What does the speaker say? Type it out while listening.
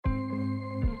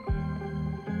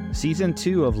Season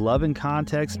 2 of Love in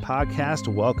Context podcast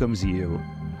welcomes you.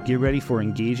 Get ready for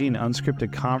engaging,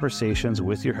 unscripted conversations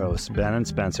with your hosts, Ben and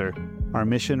Spencer. Our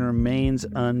mission remains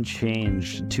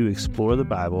unchanged to explore the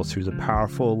Bible through the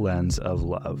powerful lens of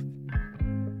love.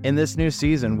 In this new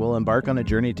season, we'll embark on a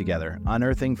journey together,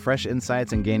 unearthing fresh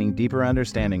insights and gaining deeper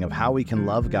understanding of how we can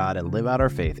love God and live out our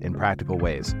faith in practical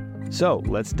ways. So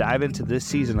let's dive into this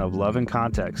season of Love in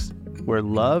Context, where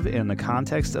love and the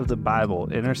context of the Bible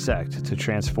intersect to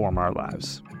transform our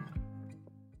lives.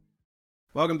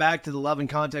 Welcome back to the Love in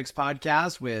Context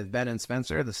podcast with Ben and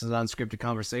Spencer. This is an unscripted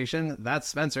conversation. That's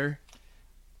Spencer.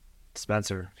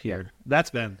 Spencer here.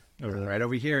 That's Ben. Right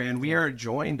over here. And we are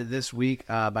joined this week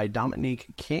by Dominique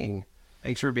King.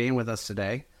 Thanks for being with us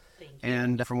today. Thank you.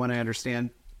 And from what I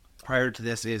understand, prior to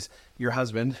this is your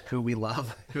husband, who we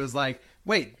love, who was like,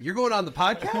 wait, you're going on the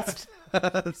podcast?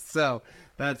 So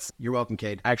you're welcome,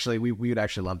 Cade. Actually, we would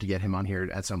actually love to get him on here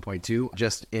at some point too.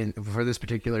 Just for this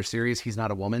particular series, he's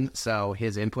not a woman, so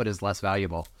his input is less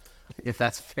valuable, if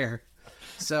that's fair.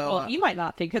 So well, you might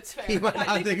not think it's fair. He might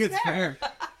not think it's fair.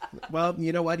 Well,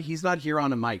 you know what? He's not here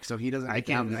on a mic, so he doesn't. I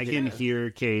can hear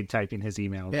Cade typing his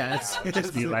email. Yeah, it's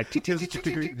just like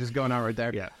just going on right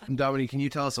there. Yeah. Dominique, can you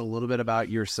tell us a little bit about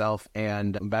yourself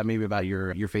and about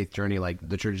your faith journey, like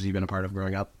the churches you've been a part of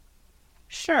growing up?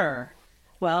 Sure.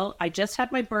 Well, I just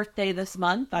had my birthday this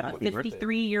month. I'm a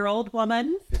 53-year-old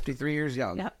woman. 53 years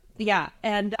young. Yep. Yeah,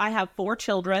 and I have 4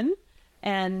 children,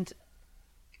 and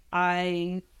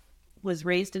I was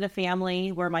raised in a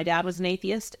family where my dad was an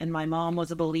atheist and my mom was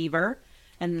a believer.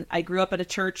 And I grew up at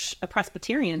a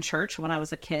Presbyterian church when I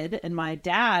was a kid. And my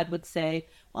dad would say,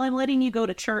 well, I'm letting you go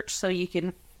to church so you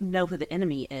can know who the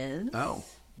enemy is. Oh.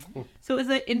 So it was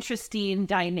an interesting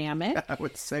dynamic. I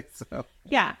would say so.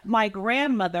 Yeah. My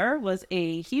grandmother was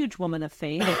a huge woman of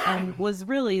faith and was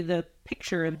really the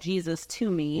picture of Jesus to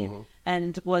me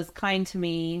and was kind to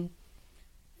me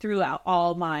throughout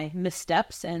all my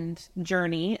missteps and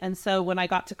journey. And so when I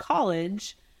got to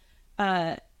college,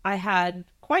 I had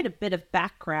quite a bit of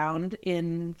background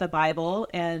in the Bible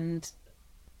and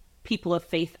people of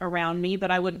faith around me,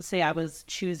 but I wouldn't say I was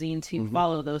choosing to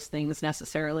follow those things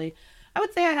necessarily. I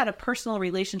would say I had a personal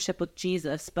relationship with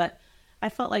Jesus, but I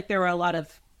felt like there was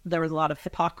a lot of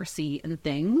hypocrisy and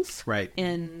things. Right.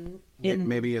 In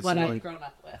maybe it's what similar, I'd grown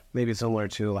up with. Maybe it's similar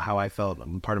to how I felt.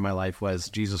 Part of my life was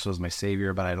Jesus was my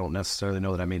savior, but I don't necessarily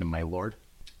know that I made him my Lord.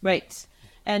 Right.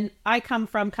 And I come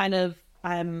from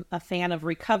I'm a fan of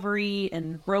recovery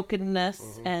and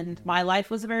brokenness, and my life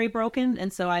was very broken.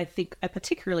 And so I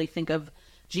particularly think of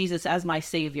Jesus as my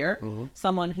savior,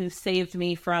 someone who saved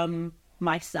me from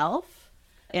myself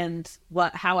and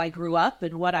how I grew up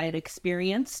and what I had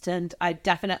experienced. And I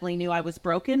definitely knew I was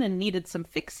broken and needed some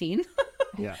fixing.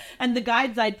 Yeah. And the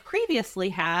guides I'd previously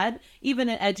had, even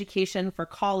in education for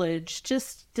college,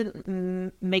 just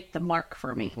didn't make the mark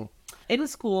for me. In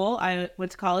school, I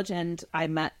went to college and I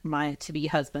met my to-be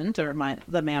husband, or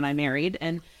the man I married.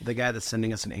 And the guy that's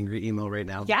sending us an angry email right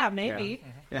now. Yeah, maybe.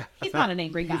 Yeah. He's not an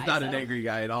angry guy. He's not an angry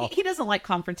guy at all. He doesn't like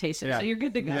confrontation, so you're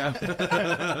good to go.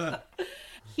 Yeah.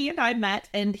 He and I met,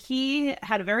 and he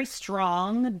had a very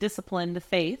strong, disciplined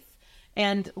faith.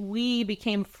 And we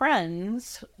became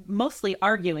friends, mostly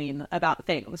arguing about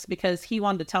things because he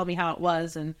wanted to tell me how it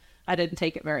was, and I didn't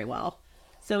take it very well.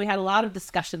 So we had a lot of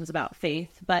discussions about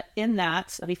faith, but in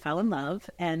that, we fell in love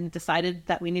and decided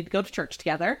that we need to go to church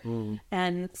together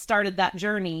and started that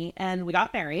journey. And we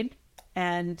got married.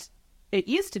 And it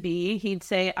used to be, he'd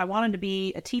say, I wanted to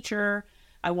be a teacher.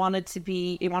 I want to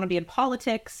be in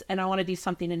politics, and I want to do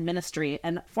something in ministry.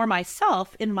 And for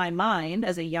myself, in my mind,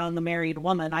 as a young married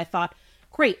woman, I thought,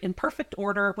 great, in perfect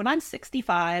order, when I'm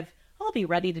 65, I'll be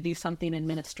ready to do something in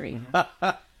ministry.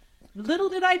 Little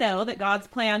did I know that God's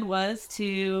plan was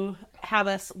to have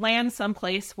us land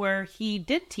someplace where he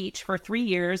did teach for 3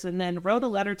 years and then wrote a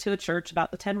letter to a church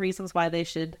about the 10 reasons why they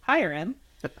should hire him.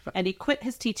 And he quit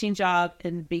his teaching job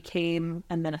and became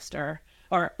a minister,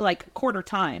 or like quarter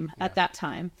time at that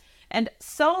time. And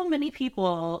so many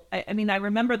people, I mean, I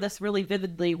remember this really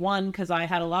vividly. One, because I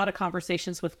had a lot of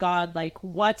conversations with God, like,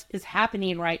 what is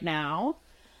happening right now?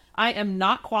 I am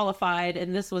not qualified,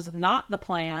 and this was not the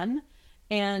plan.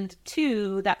 And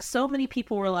 2, that so many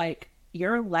people were like,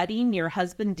 you're letting your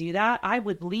husband do that? I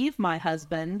would leave my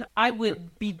husband. I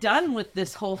would be done with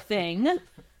this whole thing,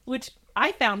 which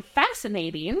I found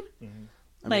fascinating.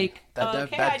 I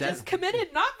just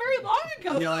committed not very long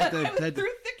ago. You know, like I was through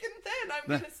thick and thin. I'm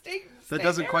going to stay That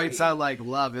doesn't quite married. sound like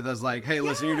love. It was like, hey,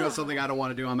 listen, you're doing something I don't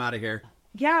want to do. I'm out of here.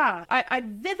 Yeah, I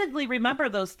vividly remember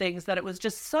those things, that it was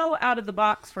just so out of the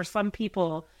box for some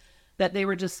people. that they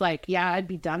were just like, yeah, I'd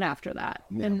be done after that.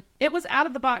 Yeah. And it was out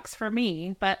of the box for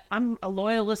me, but I'm a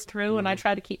loyalist through and I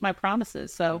try to keep my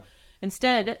promises. So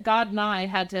instead, God and I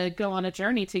had to go on a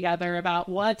journey together about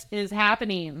what is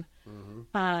happening.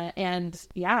 And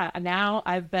yeah, now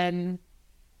I've been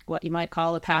what you might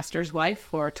call a pastor's wife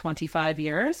for 25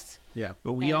 years. Yeah.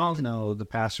 But we all know the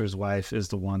pastor's wife is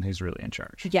the one who's really in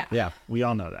charge. Yeah. Yeah. We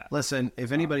all know that. Listen,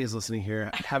 if anybody is listening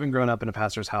here, having grown up in a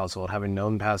pastor's household, having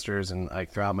known pastors and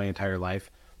like throughout my entire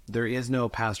life, there is no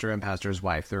pastor and pastor's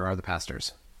wife. There are the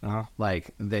pastors.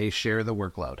 Like they share the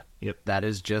workload. Yep. That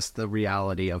is just the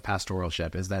reality of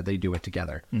pastoralship, is that they do it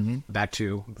together. Back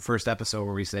to the first episode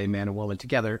where we say man and woman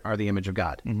together are the image of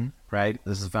God, right?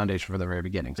 This is the foundation from the very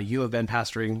beginning. So you have been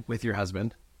pastoring with your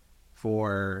husband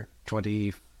for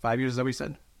 25 years, is that what you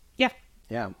said? Yeah.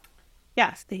 Yeah.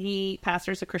 Yes. He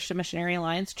pastors a Christian Missionary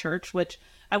Alliance church, which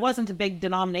I wasn't a big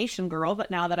denomination girl, but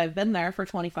now that I've been there for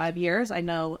 25 years, I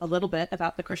know a little bit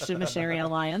about the Christian Missionary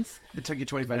Alliance. It took you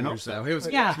 25 years, though. It was,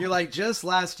 Yeah. You're like, just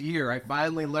last year, I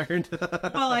finally learned.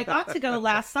 Well, I got to go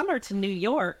last summer to New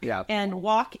York and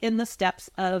walk in the steps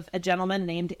of a gentleman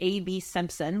named A.B.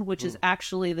 Simpson, which is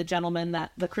actually the gentleman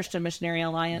that the Christian Missionary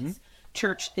Alliance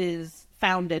church is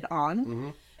founded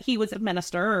on. He was a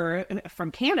minister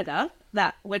from Canada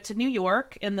that went to New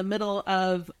York in the middle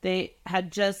of, they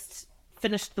had just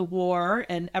finished the war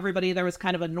and everybody, there was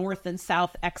kind of a north and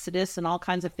south exodus and all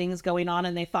kinds of things going on.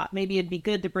 And they thought maybe it'd be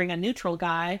good to bring a neutral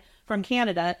guy from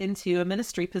Canada into a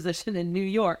ministry position in New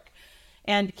York.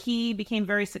 And he became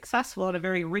very successful in a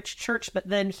very rich church, but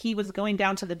then he was going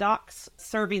down to the docks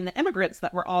serving the immigrants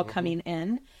that were all coming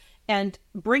in and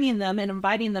bringing them and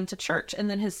inviting them to church. And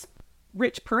then his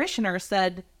rich parishioner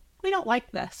said, we don't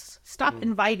like this. Stop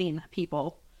inviting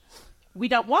people. We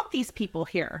don't want these people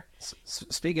here.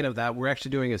 Speaking of that, we're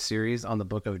actually doing a series on the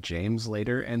book of James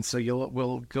later, and so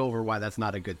we'll go over why that's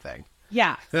not a good thing.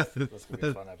 Yeah. That's going to be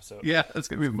a fun episode. Yeah, that's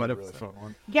going to be a really fun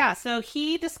one. Yeah, so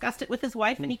he discussed it with his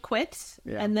wife and he quit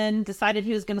and then decided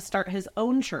he was going to start his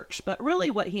own church. But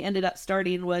really what he ended up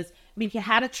starting was, I mean, he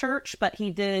had a church, but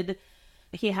he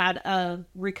had a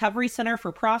recovery center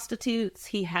for prostitutes.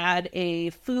 He had a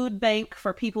food bank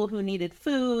for people who needed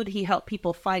food. He helped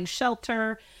people find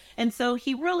shelter. And so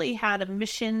he really had a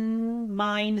mission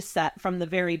mindset from the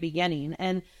very beginning.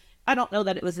 And I don't know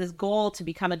that it was his goal to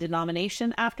become a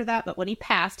denomination after that, but when he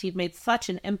passed, he'd made such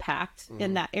an impact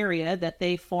in that area that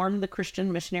they formed the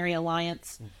Christian Missionary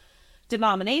Alliance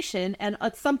denomination. And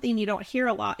it's something you don't hear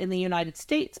a lot in the United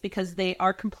States because they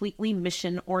are completely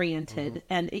mission oriented.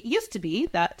 And it used to be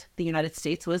that the United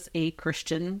States was a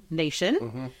Christian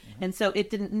nation. And so it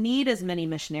didn't need as many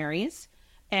missionaries.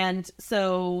 And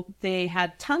so they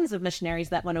had tons of missionaries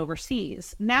that went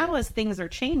overseas. Now, as things are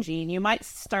changing, you might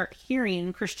start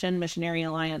hearing Christian Missionary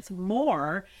Alliance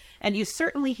more. And you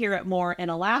certainly hear it more in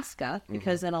Alaska,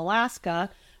 because in Alaska,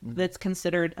 that's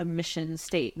considered a mission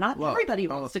state. Not everybody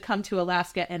wants to come to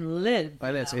Alaska and live.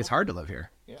 But it's hard to live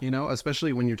here, you know,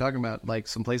 especially when you're talking about like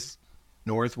some place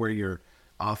north where you're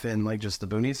off in like just the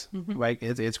boonies. Like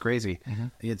it's crazy.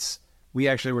 We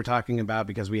actually were talking about,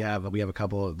 because we have a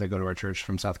couple that go to our church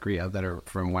from South Korea that are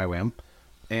from YWAM,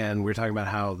 and we're talking about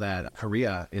how that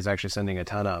Korea is actually sending a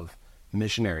ton of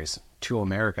missionaries to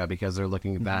America because they're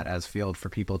looking at that as field for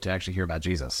people to actually hear about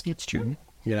Jesus. It's true.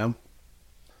 You know?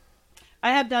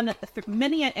 I have done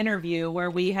many an interview where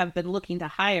we have been looking to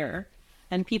hire,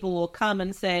 and people will come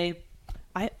and say,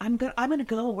 I'm going to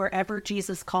go wherever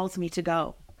Jesus calls me to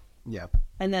go. Yeah.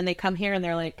 And then they come here and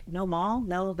they're like, no mall,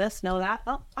 no this, no that.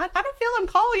 Oh, I don't feel him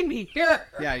calling me here.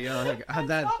 Yeah, you know,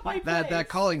 like that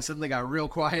calling suddenly got real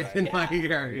quiet in my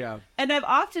ear. Yeah. And I've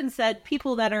often said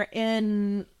people that are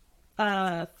in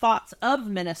thoughts of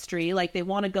ministry, like they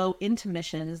want to go into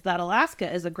missions, that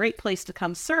Alaska is a great place to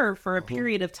come serve for a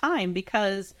period of time,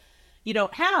 because you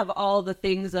don't have all the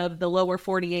things of the lower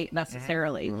 48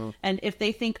 necessarily. And if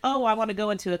they think, oh, I want to go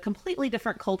into a completely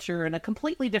different culture and a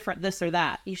completely different this or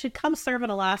that, you should come serve in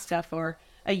Alaska for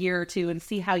a year or two and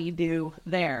see how you do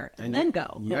there, and then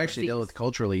go. You actually deal with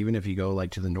culturally, even if you go like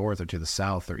to the north or to the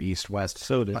south or east, west.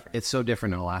 So different. It's so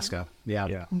different in Alaska.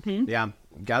 Yeah. Yeah.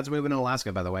 God's moving in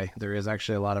Alaska, by the way. There is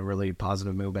actually a lot of really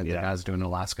positive movement that God's doing in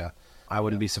Alaska. I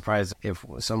wouldn't be surprised if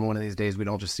one of these days we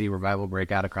don't just see revival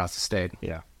break out across the state.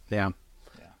 Yeah.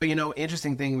 But, you know,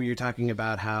 interesting thing when you're talking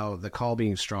about how the call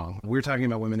being strong. We're talking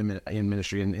about women in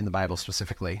ministry in the Bible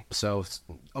specifically. So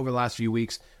over the last few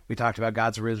weeks, we talked about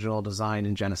God's original design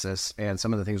in Genesis and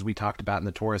some of the things we talked about in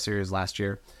the Torah series last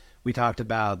year. We talked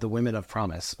about the women of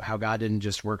promise, how God didn't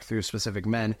just work through specific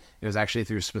men. It was actually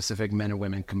through specific men and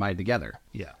women combined together.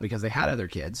 Yeah. Because they had other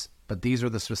kids, but these were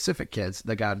the specific kids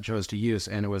that God chose to use.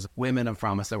 And it was women of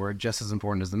promise that were just as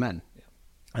important as the men.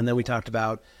 And then we talked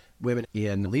about women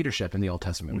in leadership in the Old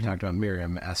Testament. We talked about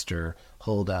Miriam, Esther,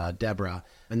 Huldah, Deborah.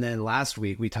 And then last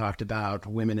week we talked about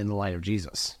women in the light of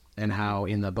Jesus and how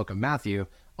in the book of Matthew,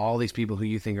 all these people who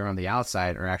you think are on the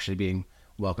outside are actually being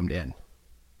welcomed in.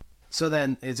 So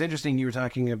then it's interesting, you were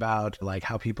talking about like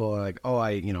how people are like, oh,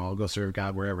 I'll go serve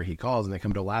God wherever he calls, and they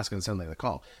come to Alaska and suddenly they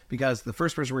call. Because the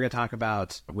first person we're going to talk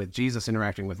about with Jesus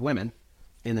interacting with women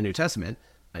in the New Testament,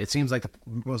 it seems like the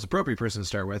most appropriate person to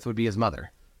start with would be his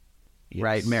mother,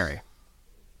 right? Mary.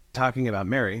 Talking about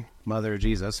Mary, mother of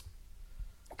Jesus,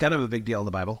 kind of a big deal in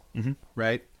the Bible,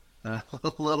 right? A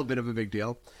little bit of a big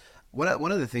deal.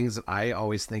 One of the things that I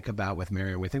always think about with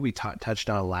Mary, and we think we touched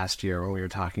on last year when we were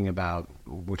talking about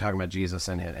Jesus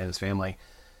and his family,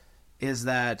 is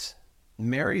that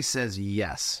Mary says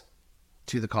yes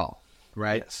to the call,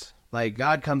 right? Yes. Like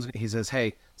God comes, he says,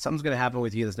 hey, something's going to happen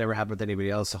with you that's never happened with anybody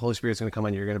else. The Holy Spirit's going to come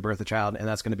on you, you're going to birth a child, and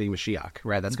that's going to be Mashiach,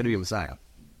 right? That's going to be Messiah.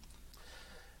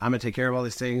 I'm going to take care of all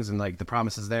these things, and like the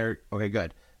promise is there. Okay,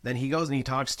 good. Then he goes and he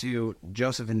talks to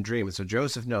Joseph in a dream, and so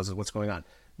Joseph knows what's going on.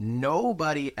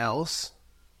 Nobody else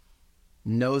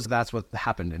knows that's what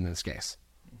happened in this case.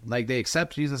 Like they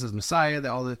accept Jesus as Messiah,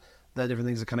 all the different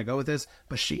things that kind of go with this,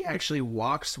 but she actually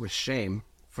walks with shame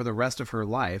for the rest of her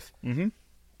life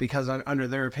because under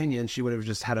their opinion, she would have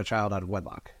just had a child out of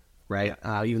wedlock, right?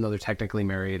 Yeah. Even though they're technically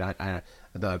married,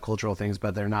 the cultural things,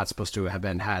 but they're not supposed to have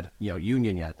had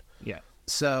union yet. Yeah.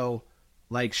 So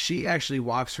like she actually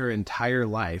walks her entire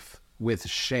life with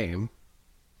shame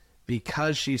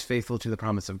because she's faithful to the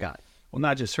promise of God. Well,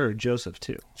 not just her, Joseph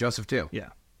too. Joseph too. Yeah.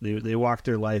 They walked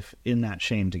their life in that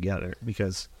shame together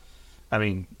because, I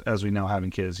mean, as we know,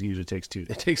 having kids usually takes two.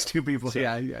 It takes two people. So,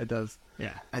 yeah, it does.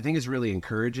 Yeah. I think it's really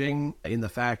encouraging in the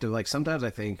fact of like, sometimes I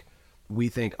think we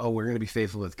think, oh, we're going to be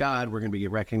faithful with God. We're going to be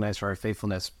recognized for our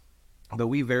faithfulness, but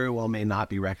we very well may not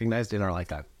be recognized in our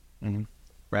lifetime.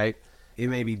 Right? It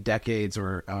may be decades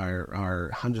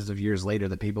or hundreds of years later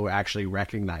that people will actually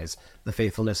recognize the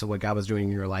faithfulness of what God was doing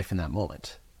in your life in that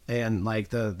moment. And like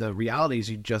the reality is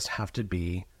you just have to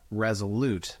be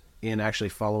resolute in actually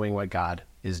following what God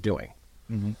is doing.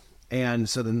 And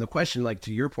so then the question, like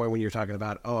to your point, when you're talking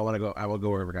about, oh, I will go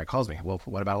wherever God calls me. Well,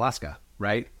 what about Alaska?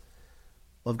 Right?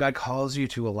 Well, if God calls you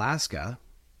to Alaska,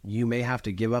 you may have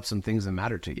to give up some things that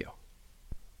matter to you.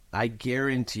 I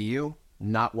guarantee you,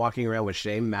 not walking around with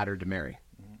shame mattered to Mary.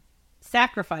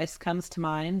 Sacrifice comes to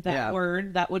mind. That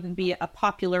word, that wouldn't be a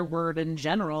popular word in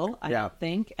general, I don't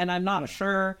think. And I'm not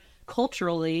sure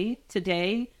culturally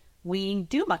today we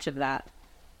do much of that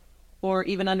or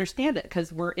even understand it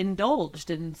because we're indulged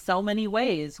in so many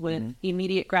ways with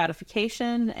immediate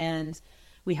gratification. And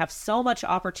we have so much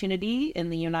opportunity in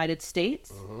the United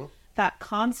States. That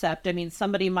concept, I mean,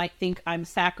 somebody might think I'm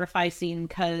sacrificing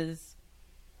because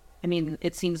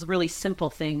it seems really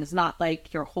simple things, not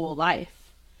like your whole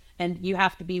life. And you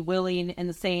have to be willing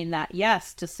in saying that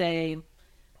yes to say,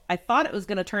 I thought it was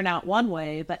going to turn out one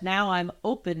way, but now I'm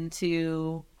open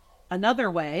to another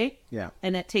way. Yeah.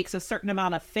 And it takes a certain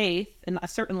amount of faith. And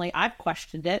certainly I've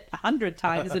questioned it 100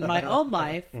 times in my own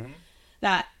life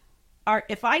that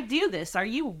if I do this, are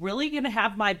you really going to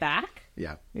have my back?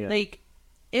 Yeah. Like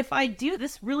if I do,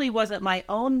 this really wasn't my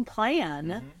own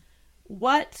plan.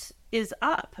 What is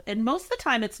up? And most of the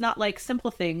time it's not like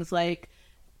simple things like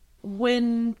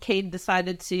when Cade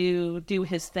decided to do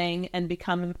his thing and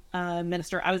become a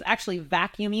minister, I was actually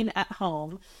vacuuming at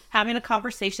home having a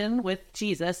conversation with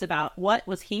Jesus about what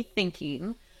was he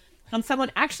thinking, and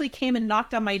someone actually came and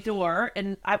knocked on my door,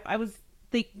 and I was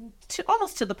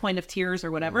almost to the point of tears or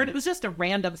whatever, and it was just a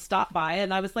random stop by,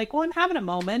 and I was like, well, I'm having a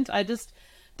moment, I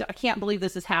can't believe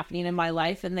this is happening in my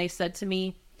life. And they said to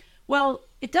me, well,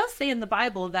 it does say in the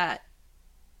Bible that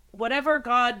whatever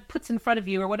God puts in front of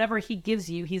you or whatever he gives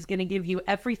you, he's going to give you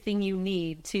everything you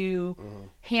need to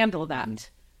handle that.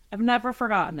 I've never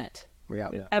forgotten it.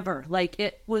 Ever. Like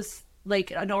it was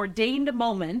like an ordained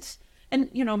moment. And,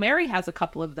 Mary has a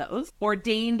couple of those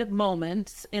ordained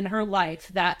moments in her life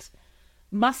that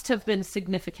must have been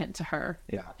significant to her.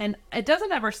 Yeah. And it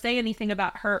doesn't ever say anything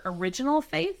about her original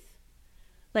faith.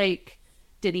 Like,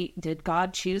 did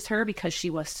God choose her because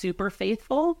she was super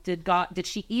faithful? Did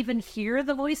she even hear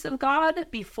the voice of God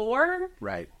before?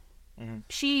 Right.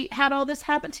 She had all this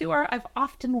happen to her? I've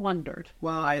often wondered.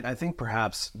 Well, I think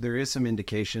perhaps there is some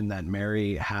indication that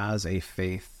Mary has a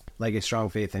faith, like a strong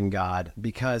faith in God,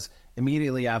 because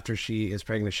immediately after she is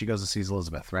pregnant, she goes and sees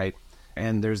Elizabeth, right?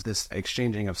 And there's this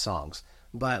exchanging of songs.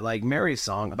 But like Mary's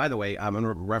song, by the way, I'm going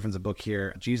to reference a book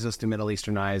here, Jesus Through Middle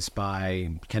Eastern Eyes by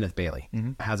Kenneth Bailey.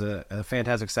 Has a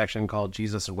fantastic section called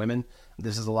Jesus and Women.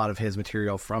 This is a lot of his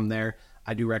material from there.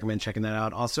 I do recommend checking that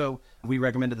out. Also, we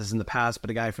recommended this in the past, but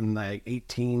a guy from like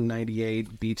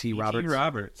 1898, B.T.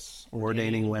 Roberts,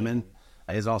 Ordaining Women,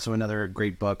 is also another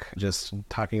great book, just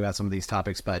talking about some of these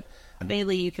topics. But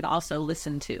Bailey, you can also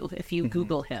listen to, if you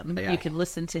Google him, you can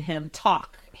listen to him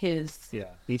talk his...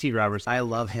 B.T. Roberts. I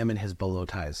love him and his bolo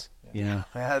ties. Yeah,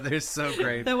 they're so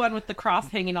great. The one with the cross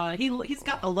hanging on it. He's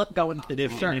got the look going.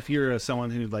 If you're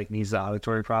someone who like needs the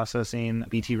auditory processing,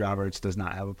 B.T. Roberts does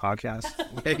not have a podcast.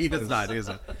 Yeah, he does not.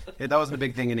 That wasn't a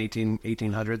big thing in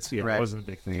 1800s. Yeah, right? It wasn't a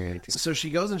big thing in 1800s. So she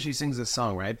goes and she sings this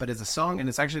song, right? But it's a song, and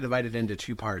it's actually divided into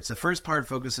two parts. The first part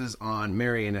focuses on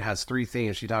Mary, and it has three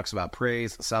themes. She talks about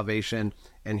praise, salvation,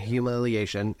 and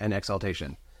humiliation, and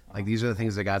exaltation. Like, these are the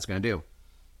things that God's going to do.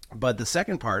 But the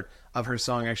second part of her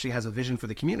song actually has a vision for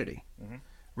the community,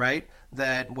 right?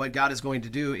 That what God is going to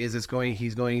do is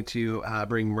he's going to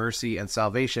bring mercy and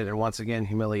salvation, and once again,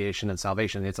 humiliation and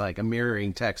salvation. It's like a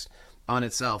mirroring text on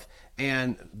itself.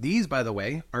 And these, by the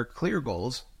way, are clear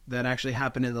goals that actually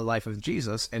happen in the life of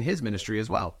Jesus and his ministry as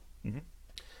well.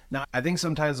 Now, I think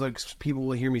sometimes like people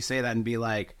will hear me say that and be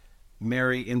like,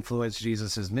 Mary influenced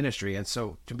Jesus's ministry. And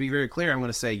so to be very clear, I'm going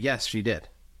to say, yes, she did.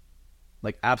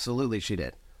 Like, absolutely she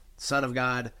did. Son of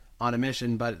God on a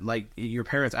mission, but like your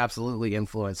parents absolutely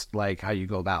influenced like how you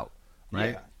go about,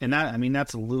 right? Yeah. And that, I mean,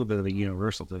 that's a little bit of a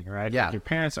universal thing, right? Yeah. Your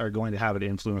parents are going to have an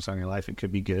influence on your life. It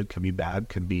could be good, could be bad,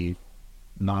 could be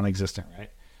non-existent,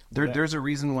 right? There's a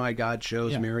reason why God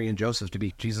chose Mary and Joseph to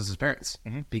be Jesus's parents,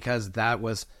 because that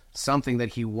was something that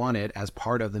he wanted as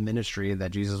part of the ministry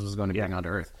that Jesus was going to bring onto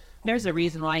earth. There's a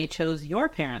reason why he chose your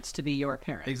parents to be your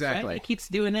parents. Exactly. Right? He keeps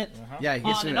doing it Yeah,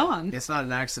 on and on. It's not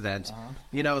an accident.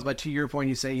 But to your point,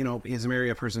 you say, is Mary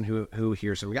a person who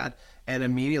hears from God? And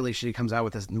immediately she comes out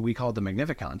with this, we call it the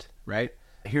Magnificat, right?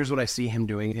 Here's what I see him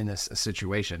doing in this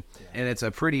situation. And it's a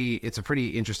pretty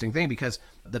interesting thing, because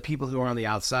the people who are on the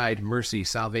outside, mercy,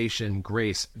 salvation,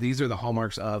 grace, these are the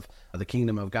hallmarks of the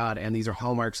kingdom of God. And these are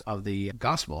hallmarks of the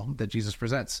gospel that Jesus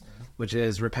presents, which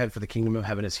is repent, for the kingdom of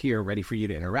heaven is here, ready for you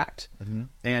to interact.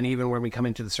 And even when we come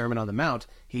into the Sermon on the Mount,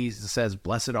 he says,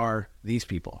 blessed are these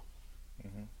people.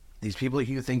 These people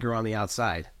who you think are on the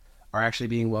outside are actually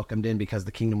being welcomed in because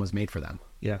the kingdom was made for them.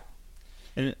 Yeah.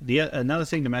 And another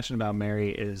thing to mention about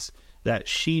Mary is that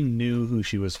she knew who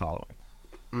she was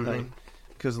following.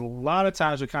 Because a lot of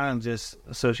times we kind of just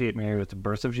associate Mary with the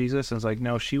birth of Jesus. And it's like,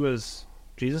 no, she was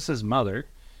Jesus's mother,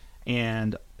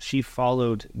 and she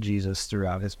followed Jesus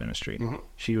throughout his ministry.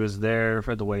 She was there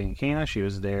for the wedding in Cana. She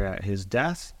was there at his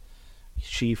death.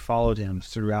 She followed him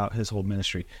throughout his whole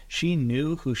ministry. She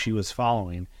knew who she was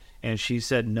following, and she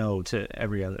said no to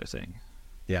every other thing.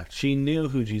 Yeah. She knew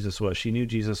who Jesus was. She knew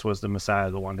Jesus was the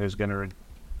Messiah, the one who's going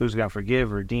to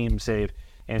forgive, redeem, save.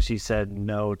 And she said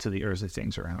no to the earthly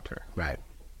things around her. Right.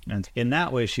 And in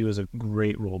that way, she was a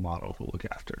great role model to look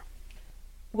after.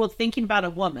 Well, thinking about a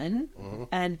woman,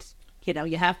 and,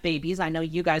 you have babies. I know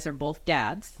you guys are both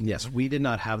dads. Yes, we did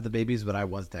not have the babies, but I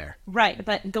was there. Right.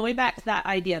 But going back to that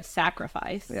idea of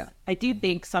sacrifice, I do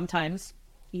think sometimes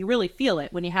you really feel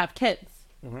it when you have kids.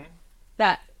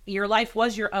 That your life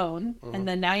was your own, and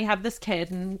then now you have this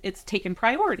kid, and it's taken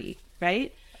priority,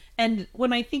 right? And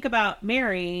when I think about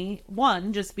Mary,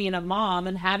 one, just being a mom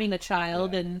and having a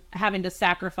child and having to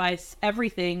sacrifice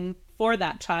everything for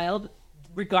that child,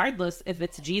 regardless if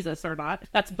it's Jesus or not,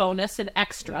 that's bonus and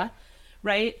extra,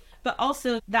 right? But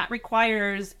also that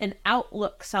requires an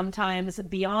outlook sometimes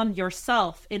beyond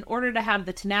yourself in order to have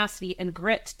the tenacity and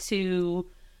grit to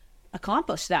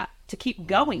accomplish that, to keep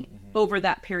going over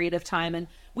that period of time. And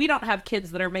we don't have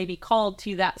kids that are maybe called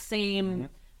to that same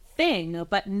thing,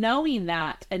 but knowing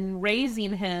that and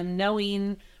raising him,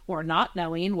 knowing or not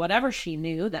knowing, whatever she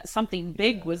knew, that something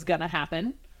big was going to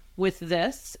happen with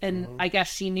this. And I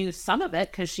guess she knew some of it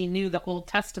because she knew the Old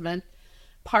Testament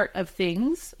part of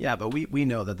things. Yeah, but we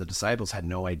know that the disciples had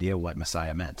no idea what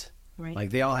Messiah meant. Right. Like,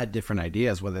 they all had different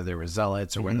ideas, whether they were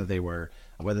zealots or whether they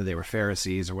were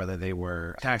Pharisees or whether they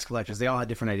were tax collectors. They all had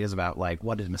different ideas about, like,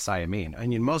 what did Messiah mean? I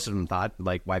mean, most of them thought,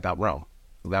 like, wipe out Rome.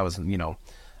 That was,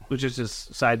 Which is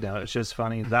just, side note, it's just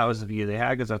funny. That was the view they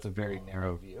had, because that's a very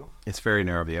narrow view. It's very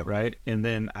narrow view. Right? And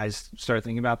then I start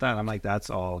thinking about that, and I'm like, that's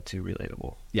all too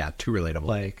relatable. Yeah, too relatable.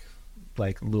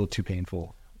 Like a little too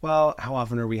painful. Well, how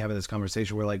often are we having this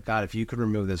conversation where, like, God, if you could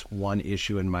remove this one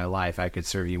issue in my life, I could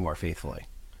serve you more faithfully.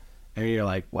 And you're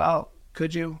like, well,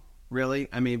 could you? Really?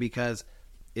 I mean, because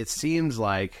it seems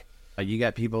like you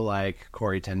got people like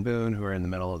Corrie ten Boom, who are in the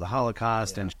middle of the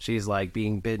Holocaust, and she's like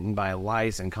being bitten by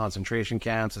lice in concentration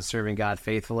camps and serving God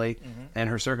faithfully, and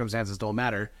her circumstances don't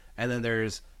matter. And then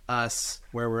there's us,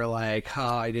 where we're like,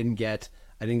 oh, I didn't get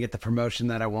the promotion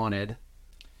that I wanted.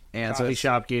 And Coffee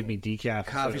shop gave me decaf.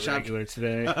 Coffee shop regular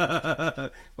today.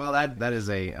 Well, that is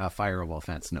a fireable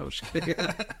offense. No.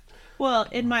 Well,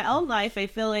 in my own life, I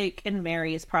feel like, and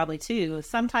Mary's probably too,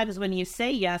 sometimes when you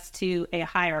say yes to a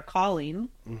higher calling,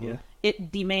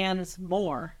 it demands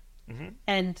more.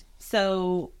 And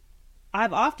so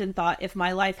I've often thought, if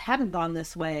my life hadn't gone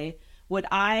this way, would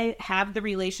I have the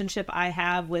relationship I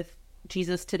have with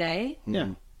Jesus today? Yeah.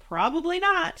 Probably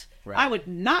not. Right. I would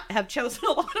not have chosen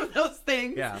a lot of those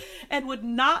things and would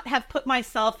not have put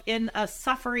myself in a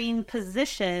suffering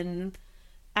position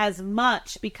as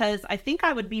much, because I think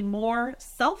I would be more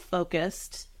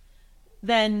self-focused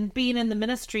than being in the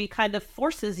ministry kind of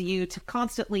forces you to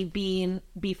constantly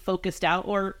be focused out,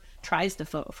 or tries to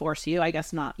force you. I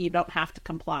guess not. You don't have to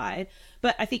comply.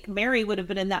 But I think Mary would have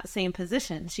been in that same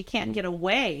position. She can't get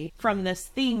away from this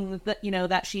thing that,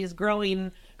 that she is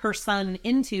growing her son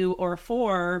into or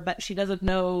for, but she doesn't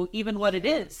know even what it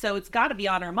is. So it's got to be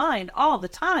on her mind all the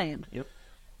time. Yep.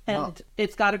 And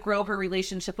it's got to grow her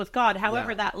relationship with God,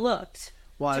 however that looked.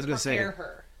 Well, I was going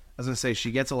to say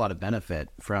she gets a lot of benefit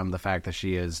from the fact that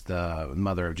she is the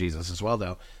mother of Jesus as well,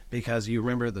 though, because you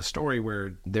remember the story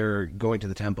where they're going to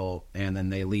the temple and then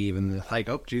they leave and they're like,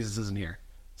 oh, Jesus isn't here.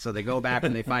 So they go back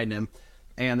and they find him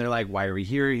and they're like, why are we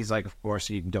here? He's like, of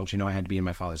course, don't you know I had to be in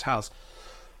my Father's house?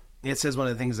 It says one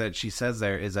of the things that she says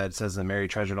there is that it says that Mary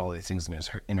treasured all these things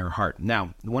in her heart.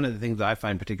 Now, one of the things that I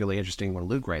find particularly interesting when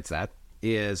Luke writes that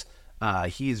is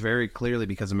he's very clearly,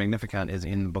 because the Magnificat is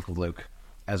in the book of Luke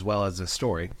as well as this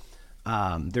story.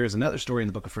 There's another story in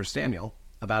the book of 1 Samuel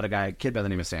about a kid by the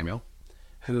name of Samuel,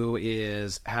 who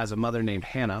has a mother named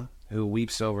Hannah who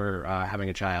weeps over having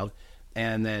a child,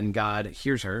 and then God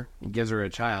hears her, gives her a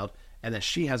child, and then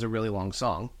she has a really long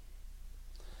song.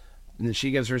 And then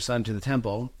she gives her son to the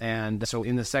temple. And so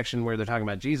in the section where they're talking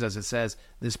about Jesus, it says,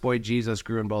 this boy Jesus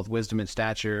grew in both wisdom and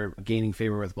stature, gaining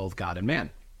favor with both God and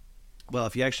man. Well,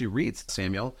 if you actually read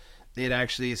Samuel, it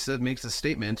actually makes a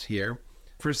statement here.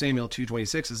 1 Samuel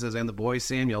 2:26, it says, and the boy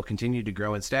Samuel continued to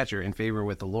grow in stature in favor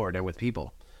with the Lord and with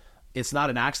people. It's not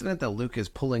an accident that Luke is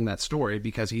pulling that story,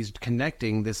 because he's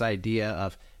connecting this idea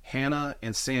of Hannah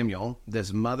and Samuel,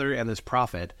 this mother and this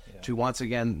prophet, to once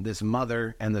again this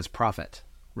mother and this prophet,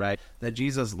 right? That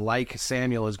Jesus, like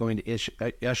Samuel, is going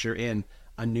to usher in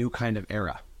a new kind of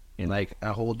era, like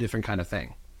a whole different kind of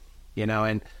thing,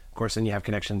 and of course then you have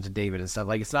connections to David and stuff.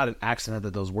 Like, it's not an accident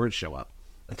that those words show up.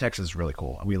 The text is really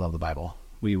cool. We love the Bible.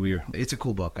 It's a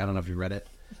cool book. I don't know if you read it,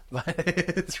 but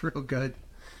it's real good.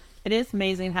 It is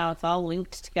amazing how it's all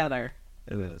linked together.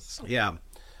 It is. Yeah.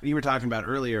 You were talking about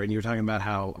earlier, and you were talking about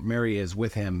how Mary is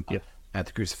with him at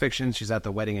the crucifixion. She's at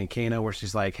the wedding in Cana where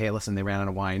she's like, hey, listen, they ran out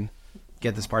of wine.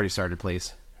 Get this party started,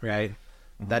 please. Right?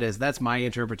 Mm-hmm. That's my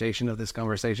interpretation of this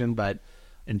conversation, but...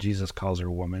 And Jesus calls her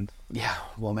woman. Yeah,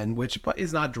 woman, which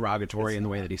is not derogatory in the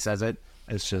way that he says it.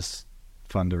 It's just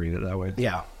fun to read it that way.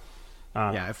 Yeah.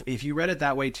 If you read it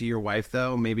that way to your wife,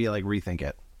 though, maybe like rethink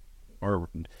it. Or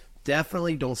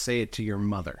definitely don't say it to your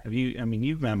mother.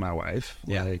 You've met my wife.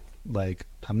 Yeah. Like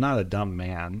I'm not a dumb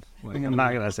man. Like, I'm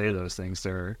not going to say those things to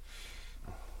her.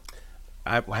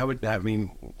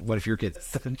 What if your kid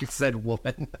said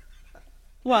woman?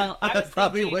 Well, that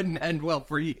probably wouldn't end well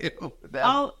for you.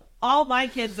 All my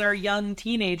kids are young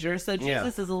teenagers, so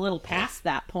Jesus is a little past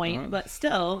that point, but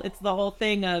still, it's the whole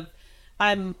thing of,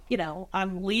 I'm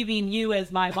leaving you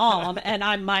as my mom and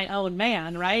I'm my own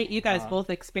man, right? You guys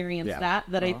both experience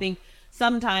that I think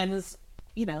sometimes,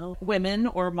 women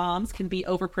or moms can be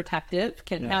overprotective,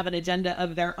 can have an agenda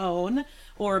of their own,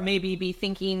 or maybe be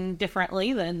thinking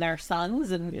differently than their sons.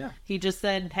 And he just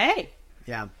said, hey,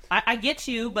 I get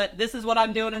you, but this is what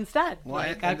I'm doing instead.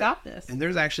 I got this. And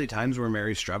there's actually times where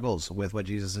Mary struggles with what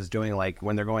Jesus is doing, like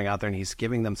when they're going out there and he's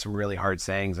giving them some really hard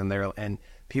sayings, and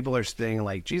people are saying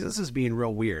like, Jesus is being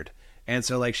real weird. And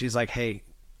so like she's like, hey,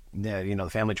 the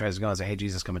family tries to go and say, hey,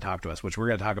 Jesus, come and talk to us, which we're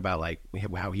going to talk about like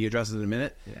how he addresses it in a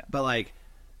minute. Yeah. But like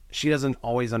she doesn't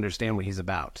always understand what he's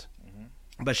about.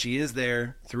 Mm-hmm. But she is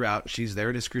there throughout. She's there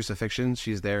at his crucifixion.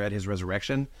 She's there at his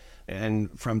resurrection.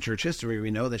 And from church history,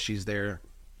 we know that she's there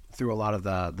through a lot of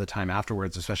the time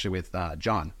afterwards, especially with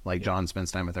John. Like John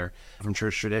spends time with her. From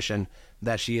church tradition,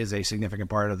 that she is a significant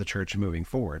part of the church moving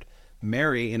forward.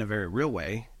 Mary, in a very real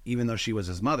way, even though she was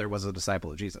his mother, was a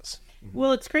disciple of Jesus.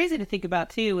 Well, it's crazy to think about,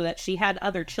 too, that she had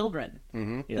other children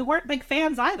who weren't big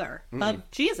fans either of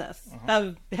Jesus,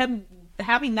 of him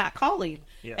having that calling.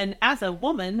 Yeah. And as a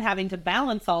woman, having to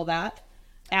balance all that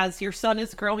as your son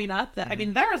is growing up,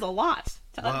 there's a lot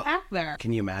to unpack there.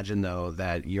 Can you imagine, though,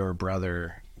 that your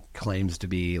brother claims to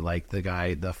be like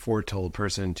the foretold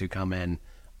person to come and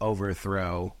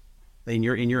overthrow, in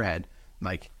your head,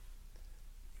 like,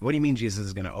 What do you mean Jesus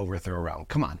is going to overthrow Rome?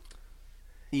 Come on.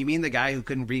 You mean the guy who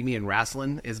couldn't beat me in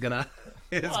wrestling is going to...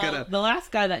 The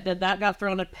last guy that did that got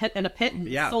thrown in a pit and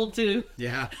sold to...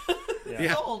 Yeah.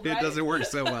 Sold, right? It doesn't work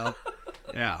so well.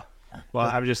 Yeah. Well,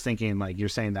 I was just thinking, like, you're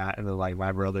saying that, and then, like,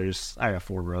 my brothers, I have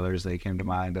 4 brothers, they came to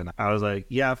mind, and I was like,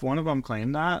 yeah, if one of them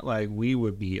claimed that, like, we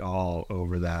would be all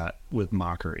over that with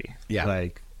mockery. Yeah.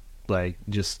 Like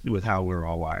just with how we're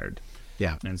all wired.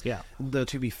 Yeah. And yeah. Though,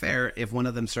 to be fair, if one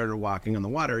of them started walking on the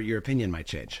water, your opinion might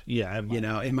change. Yeah.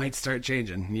 It might start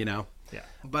changing, Yeah.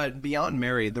 But beyond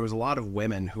Mary, there was a lot of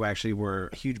women who actually were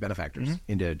huge benefactors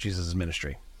into Jesus'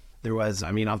 ministry. There was,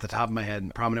 off the top of my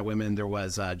head, prominent women, there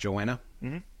was Joanna,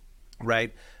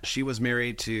 right? She was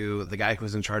married to the guy who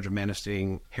was in charge of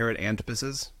managing Herod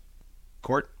Antipas's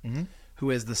court, who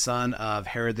is the son of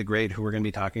Herod the Great, who we're going to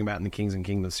be talking about in the Kings and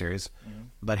Kingdoms series.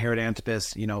 But Herod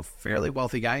Antipas, fairly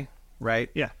wealthy guy, right?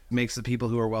 Yeah. Makes the people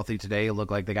who are wealthy today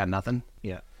look like they got nothing.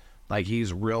 Yeah. Like,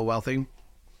 he's real wealthy.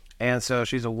 And so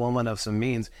she's a woman of some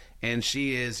means, and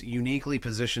she is uniquely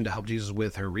positioned to help Jesus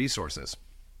with her resources.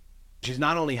 She's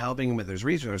not only helping him with his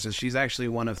resources, she's actually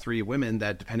one of 3 women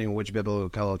that, depending on which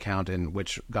biblical account and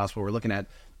which gospel we're looking at,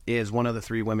 is one of the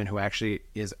 3 women who actually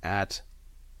is at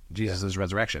Jesus'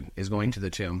 resurrection, is going to the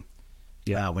tomb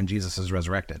when Jesus is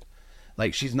resurrected.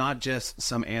 Like, she's not just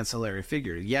some ancillary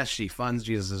figure. Yes, she funds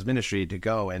Jesus' ministry to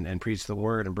go and preach the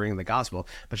word and bring the gospel,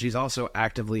 but she's also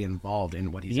actively involved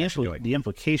in what he's actually doing. The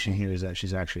implication here is that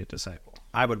she's actually a disciple.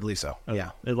 I would believe so.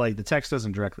 Yeah. Like, the text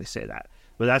doesn't directly say that,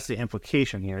 but that's the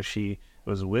implication here. She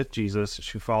was with Jesus.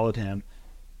 She followed him,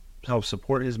 helped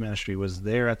support his ministry, was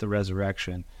there at the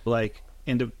resurrection. Like,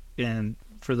 and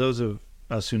for those of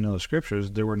us who know the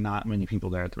scriptures, there were not many people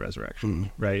there at the resurrection,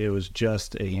 right? It was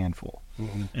just a handful.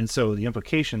 And so the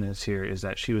implication is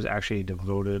that she was actually a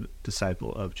devoted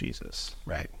disciple of Jesus.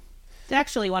 Right. It's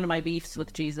actually one of my beefs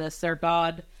with Jesus, their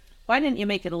God. Why didn't you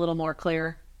make it a little more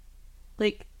clear?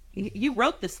 Like, you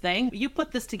wrote this thing, you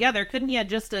put this together. Couldn't you have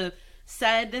just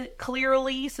said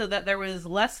clearly so that there was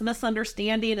less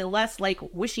misunderstanding and less like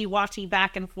wishy-washy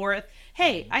back and forth?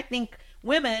 Hey, I think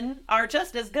women are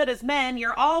just as good as men.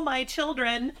 You're all my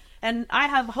children, and I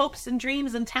have hopes and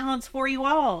dreams and talents for you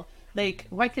all. Like,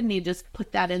 why couldn't he just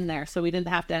put that in there so we didn't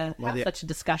have to have such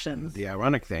discussions? The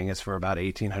ironic thing is, for about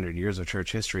 1,800 years of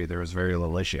church history, there was very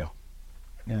little issue.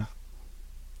 Yeah.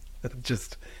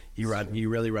 Just you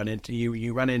really run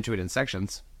into it in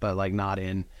sections, but like not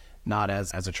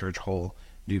as a church whole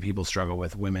do people struggle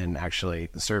with women actually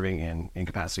serving in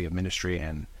capacity of ministry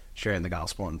and sharing the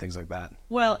gospel and things like that.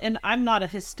 Well, and I'm not a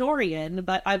historian,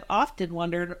 but I've often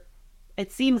wondered,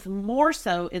 it seems more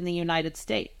so in the United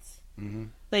States.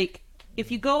 Like, if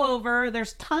you go over,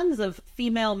 there's tons of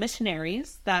female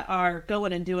missionaries that are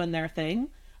going and doing their thing.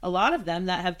 A lot of them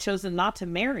that have chosen not to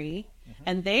marry,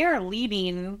 and they are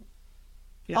leading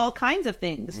all kinds of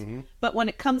things. But when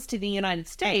it comes to the United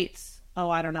States,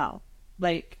 I don't know.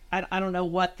 Like, I don't know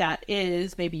what that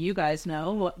is. Maybe you guys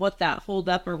know what that hold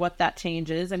up or what that change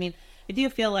is. I do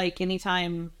feel like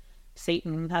anytime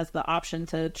Satan has the option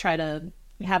to try to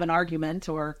have an argument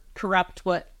or corrupt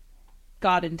what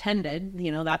God intended,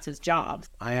 that's his job.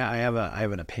 I have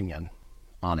an opinion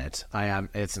on it.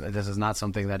 This is not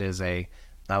something that is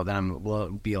will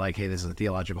be like, hey, this is a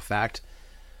theological fact.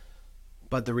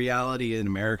 But the reality in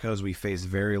America is we face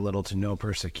very little to no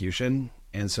persecution,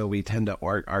 and so we tend to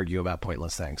argue about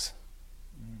pointless things.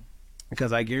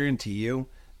 Because I guarantee you,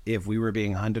 if we were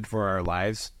being hunted for our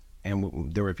lives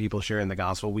and there were people sharing the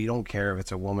gospel, we don't care if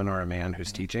it's a woman or a man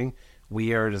who's teaching.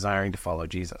 We are desiring to follow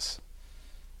Jesus.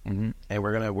 And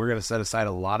we're gonna set aside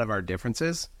a lot of our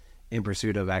differences in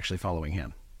pursuit of actually following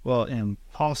him. Well, and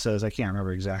Paul says, I can't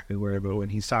remember exactly where, but when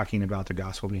he's talking about the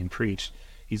gospel being preached,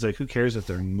 he's like, who cares if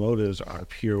their motives are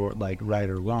pure, like right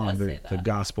or wrong? The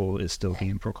gospel is still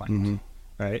being proclaimed,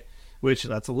 right? Which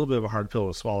that's a little bit of a hard pill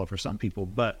to swallow for some people,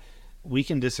 but we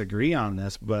can disagree on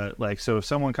this. But like, so if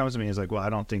someone comes to me and is like, well,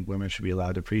 I don't think women should be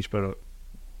allowed to preach, but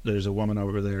there's a woman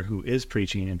over there who is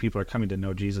preaching and people are coming to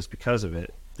know Jesus because of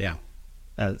it. Yeah.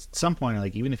 At some point,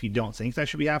 like, even if you don't think that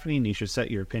should be happening, you should set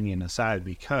your opinion aside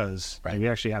because we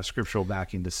actually have scriptural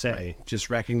backing to say. Just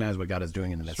recognize what God is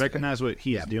doing in the midst of it. Recognize what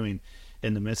he is doing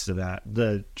in the midst of that.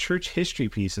 The church history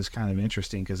piece is kind of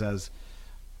interesting because, as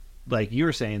like you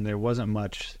were saying,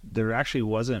 there actually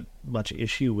wasn't much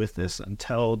issue with this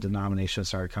until denominations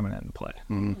started coming into play.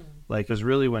 Like, it was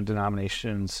really when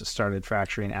denominations started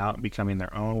fracturing out and becoming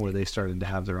their own, where they started to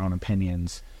have their own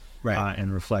opinions.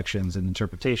 And reflections and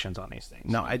interpretations on these things.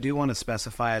 No, I do want to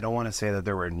specify, I don't want to say that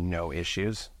there were no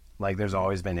issues. Like, there's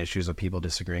always been issues of people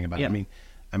disagreeing about it.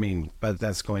 I mean, but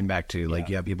that's going back to like,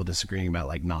 you have people disagreeing about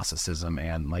like Gnosticism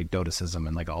and like Docetism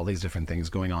and like all these different things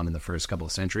going on in the first couple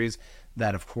of centuries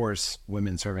that, of course,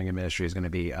 women serving in ministry is going to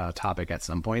be a topic at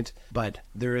some point. But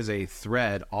there is a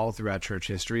thread all throughout church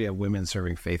history of women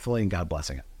serving faithfully and God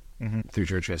blessing it. Through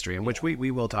church history, and which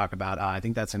we will talk about. I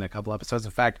think that's in a couple episodes.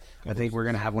 In fact, I think we're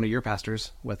going to have one of your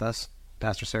pastors with us.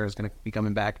 Pastor Sarah is going to be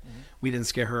coming back. We didn't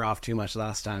scare her off too much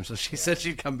last time, so she said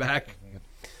she'd come back.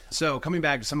 So coming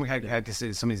back, someone had to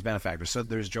say some of these benefactors. So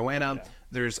there's Joanna,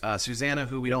 there's Susanna,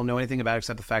 who we don't know anything about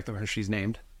except the fact that she's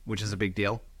named, which is a big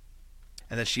deal,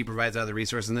 and that she provides other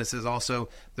resources. And this is also,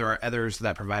 there are others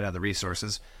that provide other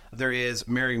resources. There is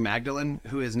Mary Magdalene,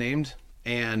 who is named.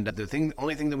 And the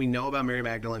only thing that we know about Mary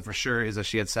Magdalene for sure is that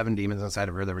she had 7 demons inside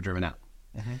of her that were driven out.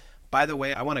 By the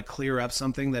way, I want to clear up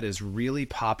something that is really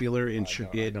popular in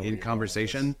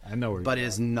conversation, but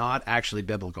is not actually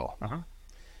biblical.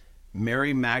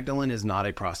 Mary Magdalene is not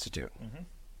a prostitute.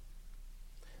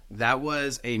 That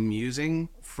was a musing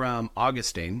from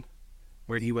Augustine,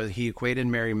 where he equated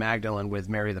Mary Magdalene with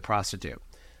Mary the prostitute.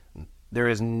 There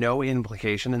is no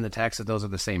implication in the text that those are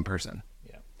the same person.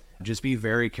 Just be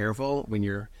very careful when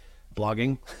you're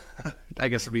blogging, I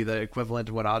guess would be the equivalent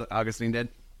to what Augustine did,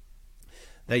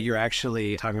 that you're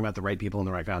actually talking about the right people in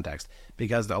the right context.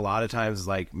 Because a lot of times,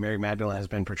 like, Mary Magdalene has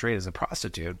been portrayed as a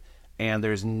prostitute, and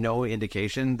there's no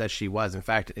indication that she was. In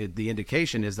fact, the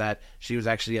indication is that she was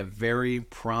actually a very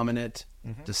prominent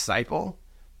disciple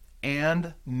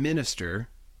and minister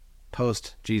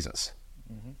post-Jesus.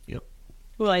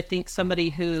 Well, I think somebody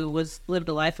who lived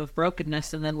a life of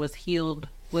brokenness and then was healed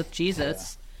with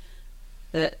Jesus,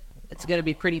 that it's going to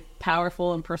be pretty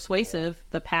powerful and persuasive.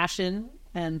 The passion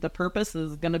and the purpose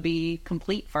is going to be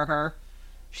complete for her.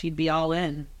 She'd be all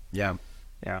in. Yeah.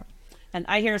 And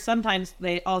I hear sometimes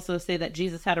they also say that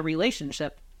Jesus had a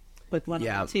relationship with one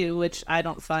of the two, which I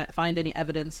don't find any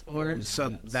evidence for. So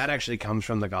that actually comes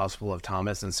from the Gospel of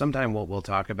Thomas, and sometime we'll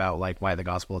talk about like why the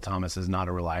Gospel of Thomas is not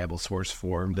a reliable source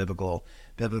for biblical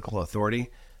authority.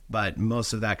 But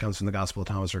most of that comes from the Gospel of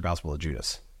Thomas or Gospel of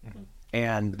Judas.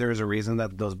 And there's a reason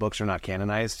that those books are not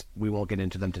canonized. We won't get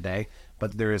into them today,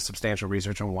 but there is substantial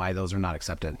research on why those are not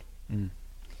accepted.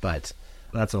 But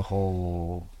that's a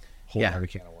whole other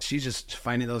can of worms. She's just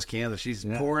finding those cans. She's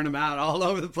pouring them out all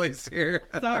over the place here.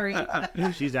 Sorry.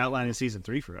 She's outlining season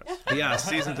 3 for us. Yeah,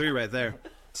 season 3 right there.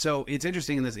 So it's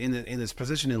interesting in this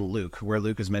position in Luke, where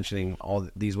Luke is mentioning all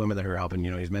these women that are helping.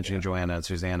 You know, he's mentioning Joanna and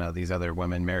Susanna, these other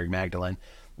women, Mary Magdalene.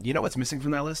 You know what's missing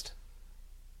from that list?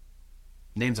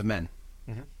 Names of men.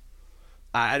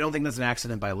 I don't think that's an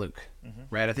accident by Luke,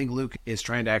 right? I think Luke is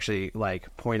trying to actually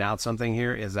like point out something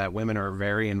here, is that women are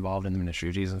very involved in the ministry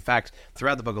of Jesus. In fact,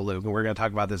 throughout the book of Luke, and we're going to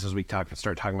talk about this as we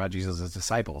start talking about Jesus'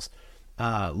 disciples,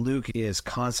 Luke is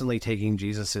constantly taking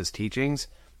Jesus' teachings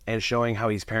and showing how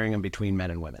he's pairing them between men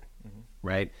and women,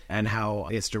 right? And how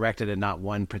it's directed at not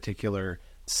one particular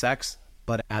sex,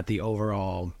 but at the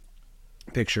overall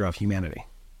picture of humanity,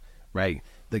 right?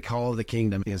 The call of the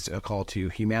kingdom is a call to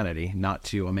humanity, not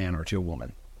to a man or to a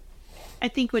woman. I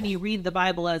think when you read the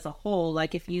Bible as a whole,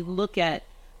 like if you look at,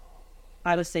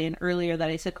 I was saying earlier that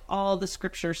I took all the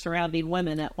scripture surrounding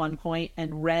women at one point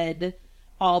and read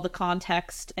all the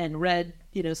context and read,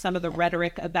 some of the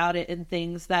rhetoric about it and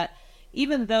things, that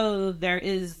even though there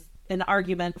is an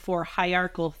argument for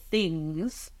hierarchical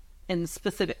things in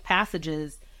specific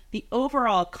passages, the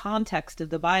overall context of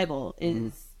the Bible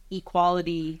is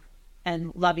equality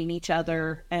and loving each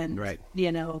other and,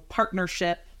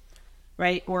 partnership,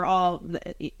 right? We're all,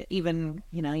 even,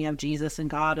 you have Jesus and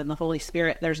God and the Holy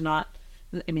Spirit.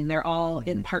 They're all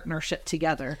in partnership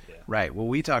together. Yeah. Right. Well,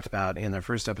 we talked about in the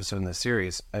first episode in the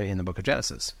series, in the book of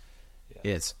Genesis,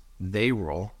 it's they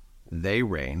rule, they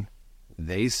reign,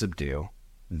 they subdue,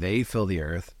 they fill the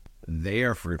earth, they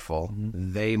are fruitful,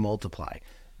 they multiply.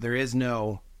 There is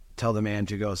no tell the man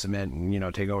to go submit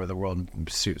and, take over the world and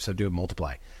subdue and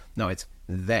multiply. No, it's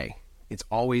they. It's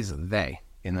always they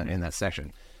in that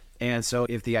section. And so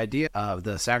if the idea of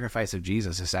the sacrifice of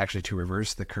Jesus is actually to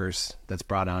reverse the curse that's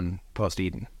brought on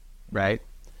post-Eden, right?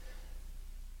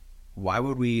 Why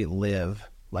would we live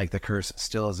like the curse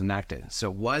still is enacted?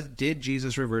 So did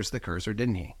Jesus reverse the curse or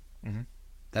didn't he?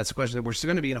 That's the question. We're still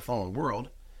going to be in a fallen world,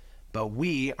 but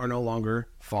we are no longer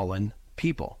fallen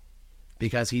people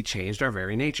because he changed our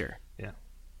very nature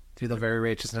through the very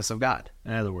righteousness of God.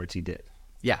 In other words, he did.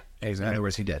 Yeah, exactly. In other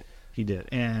words, he did. He did.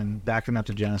 And backing up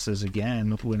to Genesis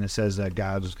again, when it says that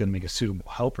God was going to make a suitable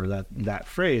helper, that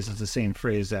phrase is the same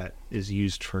phrase that is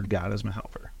used for God as my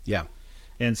helper. Yeah.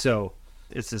 And so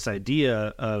it's this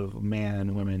idea of man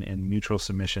and women in mutual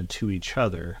submission to each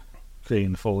other,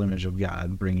 creating the full image of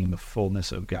God, bringing the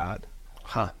fullness of God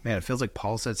Man, it feels like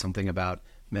Paul said something about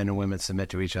men and women submit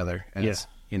to each other. And Yeah. it's,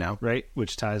 you know, Right?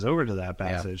 Which ties over to that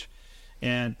passage.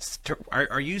 And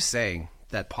Are you saying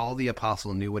that Paul the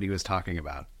Apostle knew what he was talking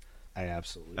about? I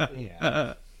absolutely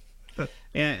am.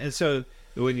 And so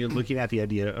when you're looking at the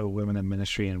idea of women in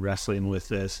ministry and wrestling with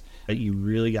this, you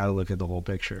really got to look at the whole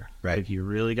picture. Right. Like, you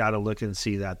really got to look and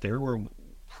see that there were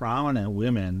prominent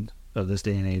women of this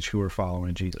day and age who were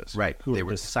following Jesus. Right. Who They were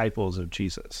were- disciples of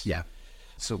Jesus. Yeah.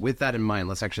 So with that in mind,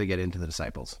 let's actually get into the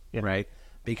disciples, Yeah. right?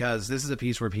 Because this is a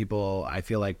piece where people, I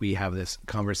feel like we have this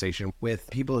conversation with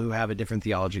people who have a different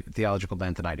theological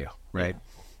bent than I do, right?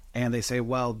 And they say,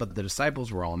 well, but the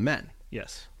disciples were all men.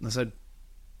 Yes. And I said,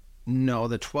 no,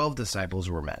 the 12 disciples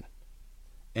were men.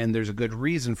 And there's a good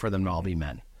reason for them to all be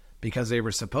men, because they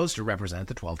were supposed to represent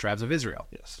the 12 tribes of Israel,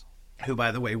 Yes. who,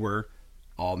 by the way, were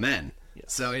all men.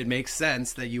 Yes. So it makes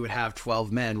sense that you would have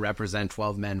 12 men represent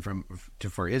 12 men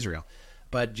for Israel.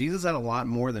 But Jesus had a lot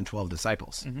more than 12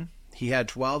 disciples. Mm-hmm. He had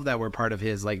 12 that were part of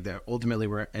his, like, that ultimately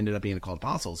ended up being called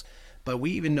apostles. But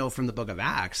we even know from the book of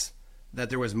Acts that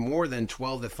there was more than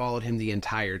 12 that followed him the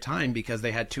entire time, because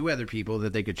they had 2 other people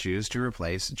that they could choose to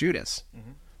replace Judas.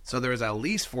 Mm-hmm. So there was at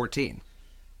least 14,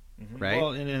 right?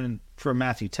 Well, and then from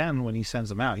Matthew 10, when he sends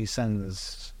them out, he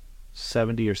sends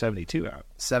 70 or 72 out.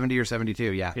 70 or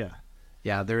 72, yeah. Yeah.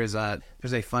 Yeah, there's a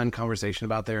fun conversation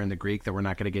about there in the Greek that we're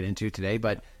not going to get into today,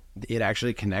 but it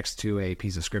actually connects to a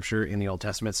piece of scripture in the Old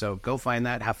Testament. So go find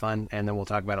that, have fun, and then we'll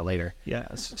talk about it later.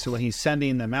 Yeah. So when he's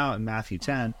sending them out in Matthew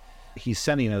 10, he's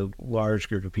sending a large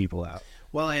group of people out.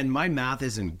 Well, and my math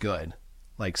isn't good,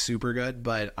 like super good,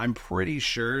 but I'm pretty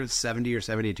sure 70 or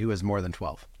 72 is more than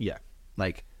 12. Yeah.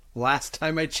 Like last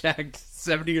time I checked,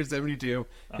 70 or 72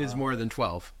 is more than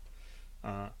 12.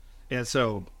 And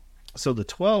so the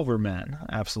 12 were men,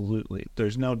 absolutely.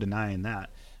 There's no denying that.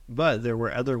 But there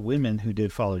were other women who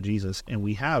did follow Jesus, and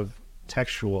we have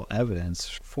textual evidence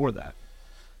for that.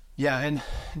 Yeah, and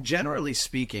generally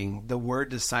speaking, the word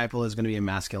disciple is going to be a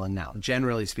masculine noun,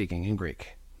 generally speaking, in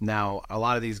Greek. Now, a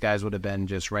lot of these guys would have been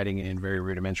just writing in very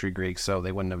rudimentary Greek, so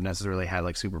they wouldn't have necessarily had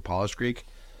like super polished Greek.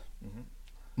 Mm-hmm.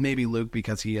 Maybe Luke,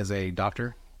 because he is a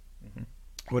doctor,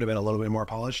 would have been a little bit more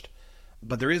polished.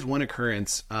 But there is one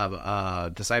occurrence of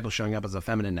a disciple showing up as a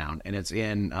feminine noun, and it's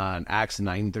in Acts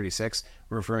 9:36,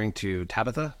 referring to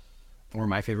Tabitha, or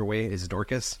my favorite way is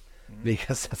Dorcas,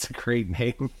 because that's a great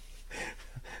name.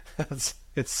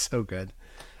 It's so good.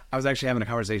 I was actually having a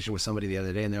conversation with somebody the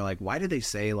other day, and they're like, why did they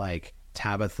say like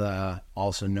Tabitha,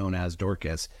 also known as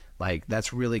Dorcas? Like,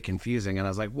 that's really confusing. And I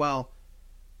was like, well,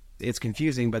 it's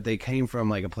confusing, but they came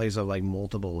from like a place of like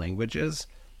multiple languages.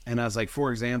 And I was like,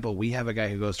 for example, we have a guy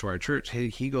who goes to our church.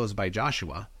 He goes by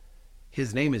Joshua.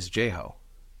 His name is Jeho.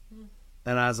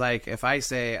 And I was like, I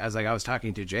was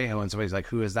talking to Jeho, and somebody's like,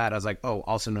 who is that? I was like, oh,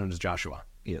 also known as Joshua.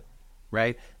 Yeah.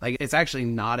 Right? Like, it's actually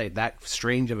not that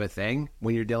strange of a thing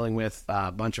when you're dealing with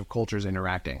a bunch of cultures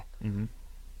interacting. Mm-hmm.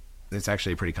 It's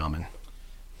actually pretty common.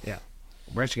 Yeah.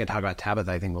 We're actually going to talk about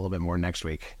Tabitha, I think, a little bit more next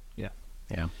week. Yeah.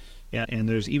 Yeah. Yeah, and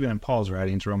there's even in Paul's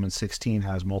writings, Romans 16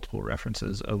 has multiple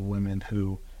references of women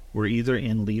who were either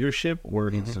in leadership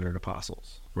or considered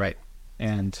apostles. Right.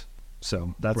 And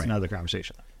so that's Right. another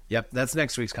conversation. Yep, that's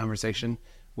next week's conversation,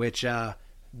 which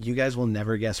you guys will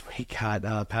never guess we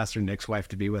got Pastor Nick's wife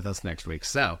to be with us next week.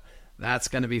 So that's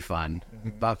going to be fun.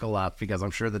 Buckle up, because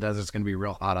I'm sure the desert's going to be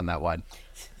real hot on that one.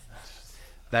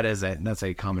 That's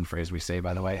a common phrase we say,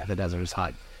 by the way. The desert is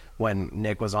hot. When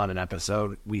Nick was on an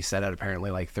episode, we said it apparently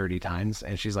like 30 times,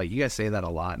 and she's like, you guys say that a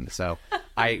lot. And so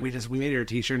we made her a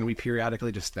t-shirt, and we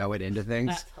periodically just throw it into things.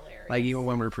 That's hilarious. Like, even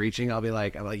when we're preaching, I'm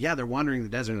like, yeah, they're wandering the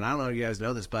desert, and I don't know if you guys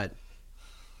know this, but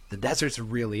the desert's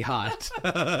really hot.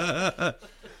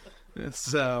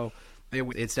 So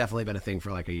it's definitely been a thing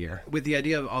for like a year. With the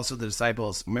idea of also the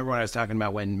disciples, remember when I was talking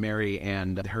about when Mary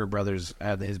and her brothers,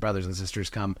 his brothers and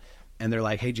sisters come, and they're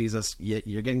like, hey, Jesus,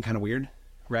 you're getting kind of weird,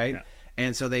 right? Yeah.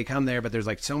 And so they come there, but there's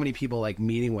like so many people like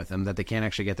meeting with them that they can't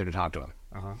actually get there to talk to him.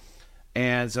 Uh-huh.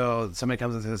 And so somebody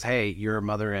comes and says, hey, your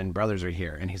mother and brothers are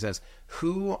here. And he says,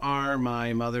 who are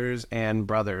my mothers and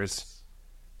brothers?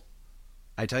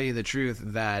 I tell you the truth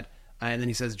that, and then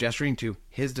he says, gesturing to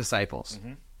his disciples,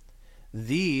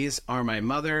 these are my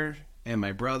mother and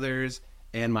my brothers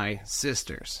and my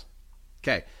sisters.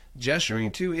 Okay,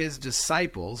 gesturing to his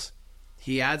disciples,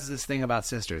 he adds this thing about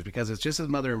sisters, because it's just his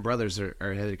mother and brothers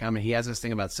are coming. He has this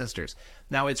thing about sisters.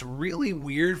 Now, it's really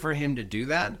weird for him to do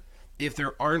that if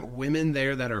there aren't women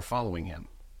there that are following him.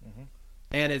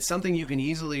 And it's something you can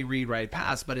easily read right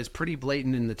past, but it's pretty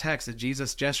blatant in the text that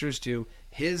Jesus gestures to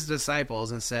his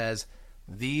disciples and says,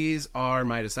 these are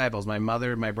my disciples, my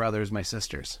mother, my brothers, my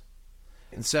sisters.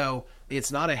 And so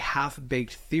it's not a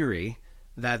half-baked theory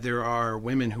that there are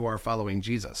women who are following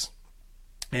Jesus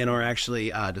and are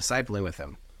actually discipling with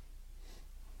him.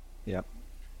 Yep.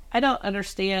 I don't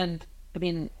understand. I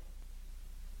mean,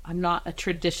 I'm not a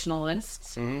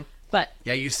traditionalist, but...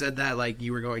 Yeah, you said that like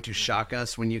you were going to shock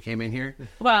us when you came in here.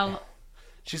 Well...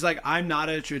 She's like, I'm not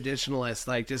a traditionalist.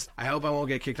 Like, just, I hope I won't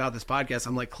get kicked off this podcast.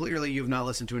 I'm like, clearly you've not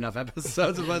listened to enough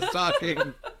episodes of us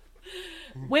talking.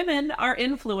 Women are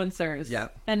influencers. Yeah.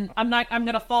 And I'm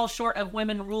going to fall short of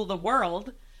women rule the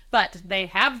world, but they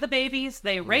have the babies,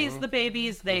 they raise the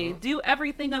babies, they do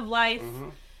everything of life.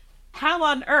 How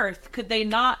on earth could they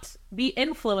not be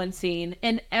influencing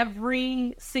in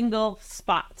every single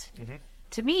spot?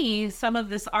 To me, some of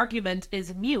this argument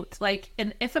is mute. Like,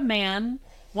 and if a man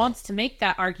wants to make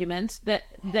that argument, that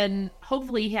then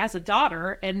hopefully he has a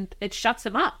daughter and it shuts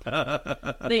him up.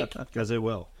 Like, Because it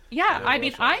will. yeah, I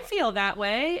mean, I feel that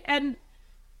way. And,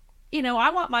 you know, I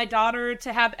want my daughter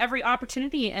to have every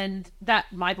opportunity, and that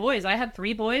my boys, I had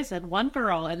 3 boys and 1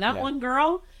 girl, and that one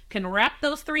girl can wrap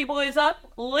those 3 boys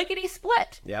up lickety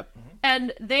split. Yep.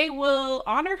 And they will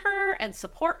honor her and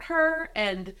support her,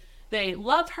 and they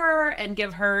love her and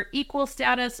give her equal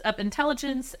status of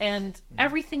intelligence and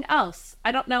everything else.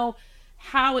 I don't know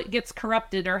how it gets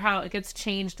corrupted or how it gets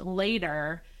changed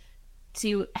later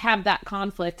to have that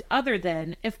conflict, other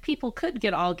than if people could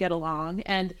all get along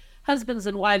and husbands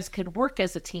and wives could work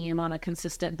as a team on a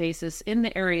consistent basis in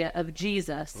the area of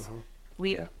Jesus,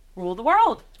 we rule the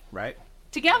world Right.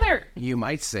 together. You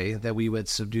might say that we would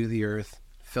subdue the earth,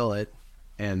 fill it,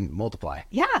 and multiply.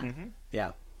 Yeah.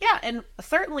 Yeah. Yeah, and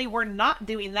certainly we're not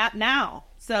doing that now.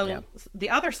 So Yeah. the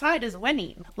other side is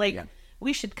winning. Like,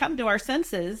 we should come to our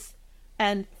senses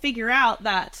and figure out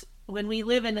that when we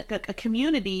live in a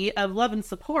community of love and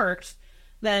support,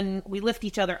 then we lift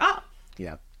each other up.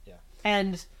 Yeah.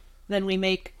 And then we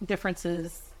make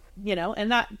differences, you know,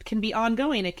 and that can be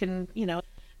ongoing. It can, you know,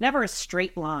 never a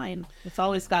straight line. It's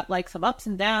always got like some ups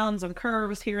and downs and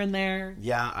curves here and there.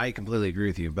 Yeah, I completely agree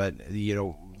with you. But, you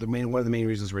know, one of the main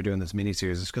reasons we're doing this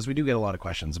mini-series is because we do get a lot of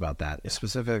questions about that.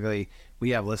 Specifically,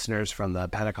 we have listeners from the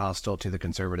Pentecostal to the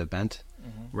conservative bent,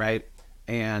 right?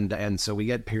 And so we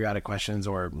get periodic questions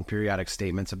or periodic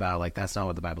statements about, like, that's not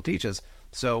what the Bible teaches.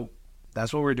 So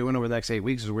that's what we're doing over the next 8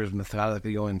 weeks, is we're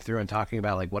methodically going through and talking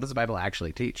about, like, what does the Bible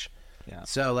actually teach? Yeah.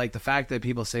 So, like, the fact that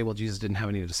people say, well, Jesus didn't have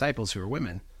any disciples who were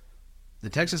women, the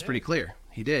text is pretty clear.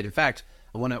 He did. In fact,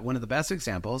 one of the best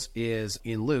examples is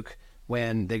in Luke,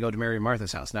 when they go to Mary and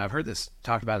Martha's house. Now, I've heard this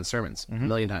talked about in sermons a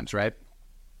million times, right?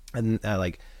 And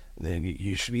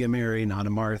you should be a Mary, not a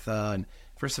Martha. And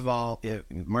first of all,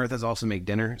 Martha's also make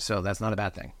dinner, so that's not a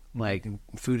bad thing. Like,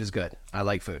 food is good. I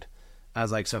like food. I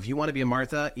was like, so if you want to be a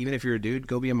Martha, even if you're a dude,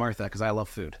 go be a Martha, because I love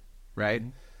food, right?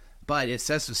 But it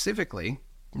says specifically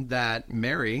that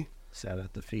Mary Sat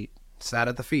at the feet. sat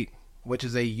at the feet, which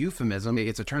is a euphemism.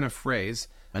 It's a turn of phrase.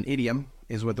 An idiom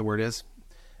is what the word is.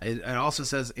 It also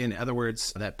says, in other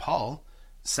words, that Paul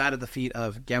sat at the feet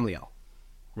of Gamaliel,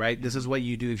 right? This is what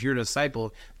you do if you're a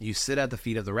disciple. You sit at the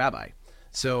feet of the rabbi.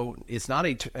 So it's not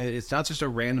just a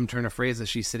random turn of phrase that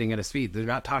she's sitting at his feet. They're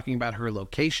not talking about her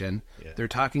location. Yeah. They're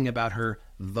talking about her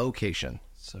vocation.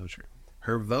 So true.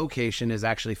 Her vocation is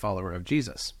actually follower of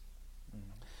Jesus.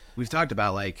 We've talked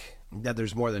about, like, that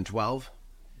there's more than 12.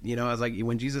 You know, I was like,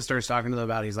 when Jesus starts talking to them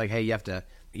about, he's like, hey, you have to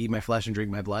eat my flesh and drink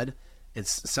my blood.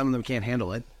 It's some of them can't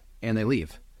handle it, and they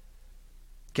leave.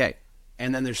 Okay.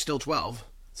 And then there's still 12.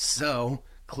 So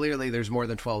clearly there's more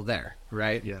than 12 there,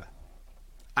 right? Yeah.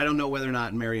 I don't know whether or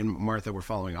not Mary and Martha were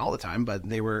following all the time, but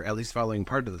they were at least following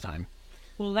part of the time.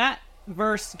 Well, that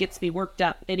verse gets me worked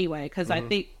up anyway, because I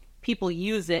think people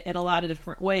use it in a lot of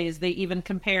different ways. They even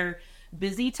compare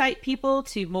busy type people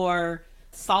to more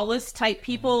solace type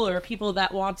people, or people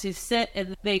that want to sit,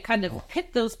 and they kind of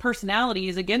pit those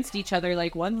personalities against each other,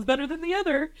 like one's better than the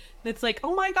other. And it's like,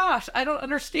 oh my gosh, I don't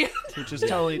understand. Which is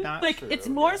totally not Like, true. it's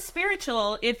more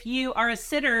spiritual if you are a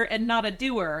sitter and not a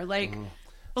doer. Like,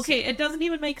 okay, it doesn't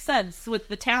even make sense with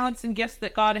the talents and gifts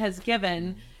that God has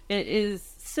given. It is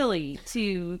silly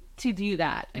to do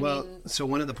that. I mean, So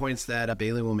one of the points that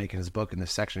Bailey will make in his book, in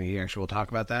this section, he actually will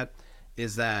talk about that,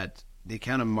 is that the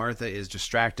account of Martha is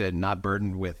distracted, not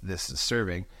burdened with this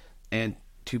serving. And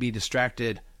to be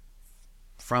distracted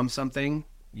from something,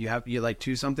 you have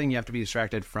to be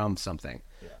distracted from something.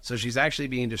 Yeah. So she's actually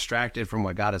being distracted from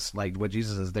what God is, like, what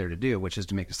Jesus is there to do, which is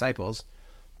to make disciples,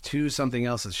 to something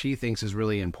else that she thinks is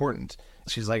really important.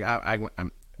 She's like,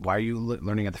 why are you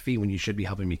learning at the feet when you should be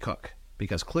helping me cook?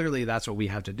 Because clearly that's what we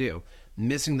have to do.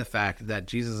 Missing the fact that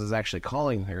Jesus is actually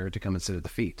calling her to come and sit at the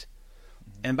feet.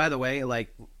 And by the way,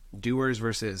 like, doers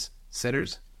versus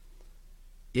sitters,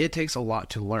 it takes a lot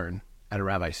to learn at a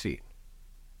rabbi's feet.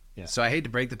 Yeah. So I hate to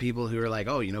break the people who are like,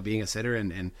 oh, being a sitter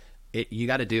and you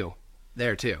got to do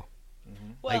there too.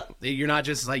 Well, Like, you're not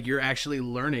just like, you're actually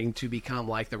learning to become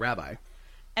like the rabbi.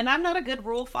 and I'm not a good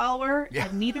rule follower,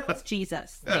 and neither was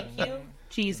Jesus. Thank you,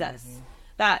 Jesus.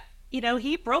 That,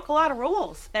 he broke a lot of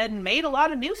rules and made a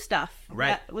lot of new stuff.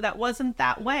 Right. That wasn't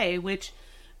that way, which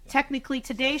technically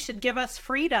today should give us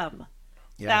freedom.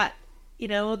 Yeah. That,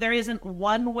 there isn't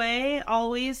one way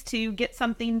always to get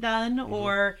something done,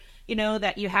 or,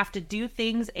 that you have to do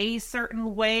things a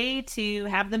certain way to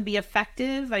have them be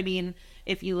effective. I mean,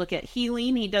 if you look at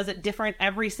healing, he does it different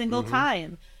every single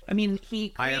time. I mean, he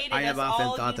created I have us often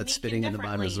all thought that unique spitting and in the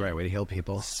mud was the differently. right way to heal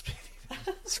people.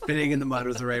 Spitting in the mud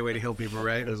was the right way to heal people,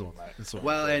 right?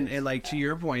 Well, and like to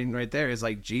your point right there is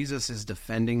like Jesus is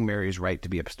defending Mary's right to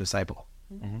be a disciple.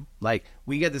 Like,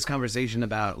 we get this conversation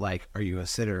about like, are you a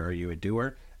sitter? Are you a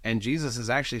doer? And Jesus is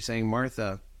actually saying,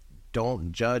 Martha,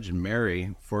 don't judge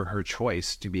Mary for her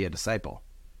choice to be a disciple.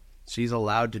 She's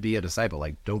allowed to be a disciple.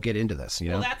 Like, don't get into this,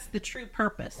 Well, that's the true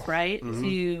purpose, right?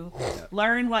 To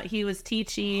learn what he was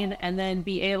teaching and then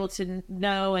be able to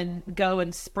know and go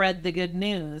and spread the good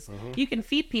news. You can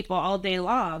feed people all day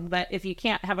long, but if you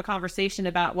can't have a conversation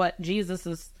about what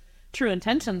Jesus's true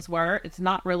intentions were, it's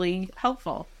not really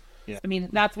helpful. Yeah. I mean,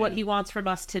 that's what he wants from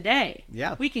us today.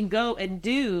 Yeah. We can go and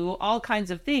do all kinds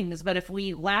of things, but if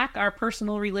we lack our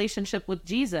personal relationship with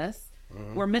Jesus,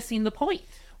 we're missing the point.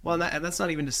 Well, and that's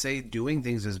not even to say doing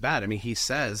things is bad. I mean, he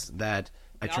says that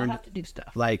We all have to do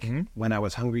stuff. like, when I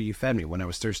was hungry, you fed me. When I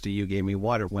was thirsty, you gave me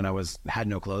water. When I had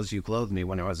no clothes, you clothed me.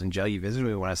 When I was in jail, you visited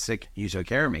me. When I was sick, you took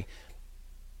care of me.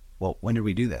 Well, when did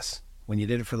we do this? When you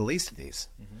did it for the least of these.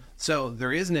 So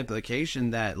there is an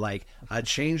implication that like a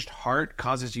changed heart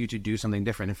causes you to do something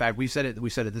different. In fact, we said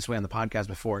it this way on the podcast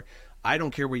before. I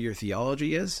don't care what your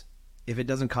theology is if it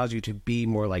doesn't cause you to be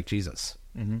more like Jesus.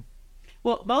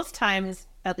 Well, most times,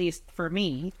 at least for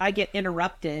me, I get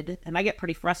interrupted and I get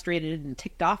pretty frustrated and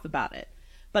ticked off about it.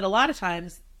 But a lot of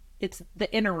times it's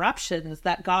the interruptions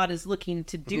that God is looking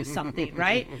to do something,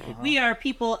 right? We are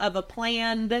people of a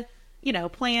planned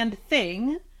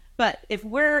thing. But if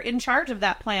we're in charge of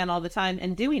that plan all the time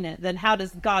and doing it, then how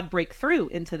does God break through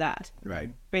into that?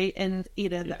 Right. Right. And,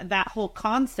 that whole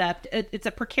concept, it's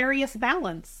a precarious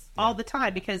balance all the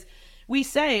time, because we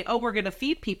say, oh, we're going to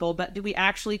feed people, but do we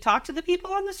actually talk to the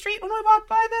people on the street when we walk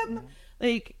by them?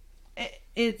 Like,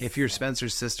 it's... If you're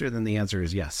Spencer's sister, then the answer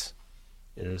is yes.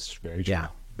 It is very true. Yeah.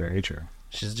 Very true.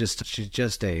 She's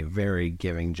just a very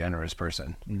giving, generous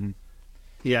person.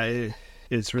 Yeah,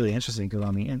 it's really interesting because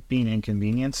on the being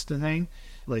inconvenienced thing,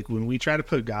 like when we try to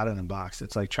put God in a box,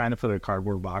 it's like trying to put a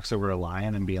cardboard box over a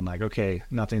lion and being like, okay,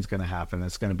 nothing's going to happen.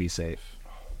 It's going to be safe.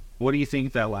 What do you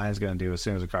think that lion's going to do as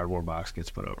soon as a cardboard box gets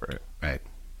put over it? Right.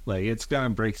 Like, it's going to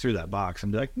break through that box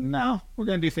and be like, no, we're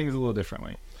going to do things a little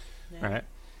differently. Yeah. Right?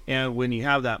 And when you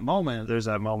have that moment, there's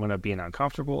that moment of being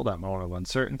uncomfortable, that moment of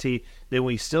uncertainty. Then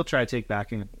we still try to take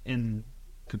back in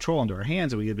control into our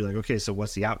hands, and we could be like, okay, so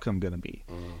what's the outcome going to be?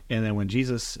 And then when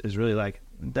Jesus is really like,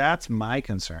 that's my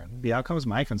concern. The outcome is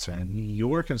my concern.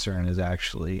 Your concern is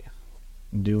actually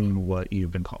doing what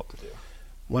you've been called to do.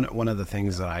 One of the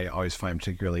things that I always find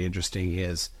particularly interesting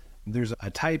is there's a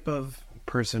type of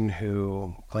person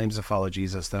who claims to follow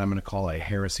Jesus that I'm going to call a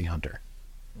heresy hunter.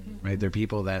 Right? They're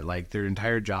people that like their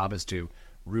entire job is to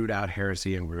root out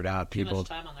heresy and root out Too people. much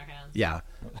time on their hands. Yeah.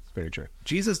 That's very true.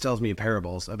 Jesus tells me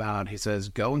parables about, he says,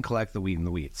 go and collect the wheat and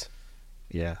the weeds.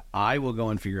 Yeah. I will go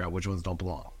and figure out which ones don't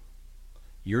belong.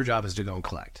 Your job is to go and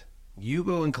collect. You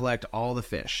go and collect all the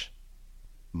fish.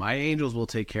 My angels will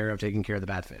take care of taking care of the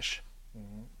bad fish.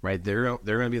 Right? They're going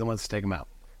to be the ones to take them out.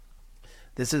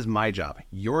 This is my job.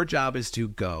 Your job is to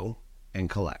go and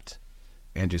collect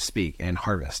and to speak and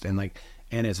harvest. And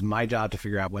it's my job to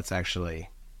figure out what's actually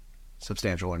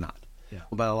substantial or not. Yeah.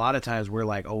 But a lot of times we're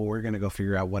like, oh, we're going to go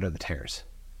figure out what are the tares.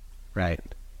 Right?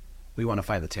 We want to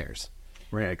find the tares.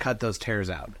 We're going to cut those tares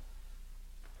out.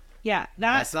 Yeah.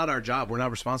 That's not our job. We're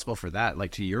not responsible for that.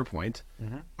 Like, to your point,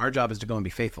 our job is to go and be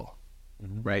faithful,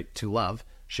 right? To love,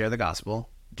 share the gospel,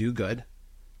 do good,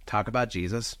 talk about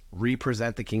Jesus,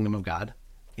 represent the kingdom of God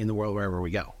in the world wherever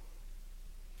we go.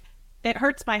 It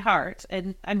hurts my heart,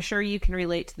 and I'm sure you can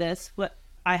relate to this. What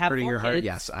I have Hurting 4 your heart? kids.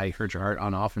 Yes, I hurt your heart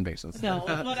on an often basis. No,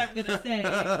 that's what I'm going to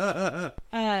say.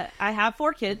 I have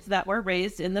 4 kids that were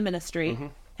raised in the ministry.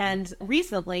 And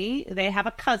recently, they have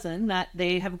a cousin that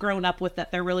they have grown up with,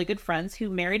 that they're really good friends, who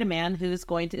married a man who's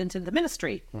going into the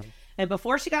ministry. And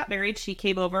before she got married, she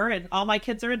came over, and all my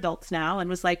kids are adults now, and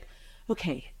was like,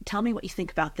 okay, tell me what you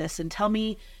think about this, and tell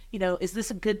me, is this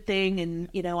a good thing? And,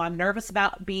 I'm nervous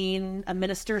about being a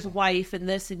minister's wife and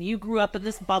this, and you grew up in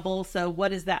this bubble, so what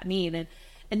does that mean?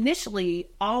 initially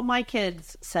all my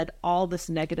kids said all this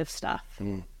negative stuff.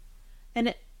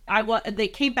 And they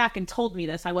came back and told me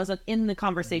this. I wasn't in the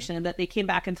conversation, but they came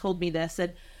back and told me this.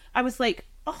 And I was like,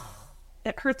 oh,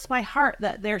 it hurts my heart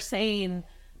that they're saying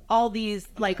all these,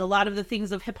 like a lot of the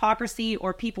things of hypocrisy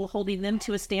or people holding them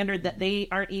to a standard that they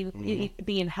aren't even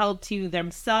being held to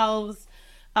themselves.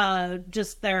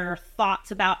 Just their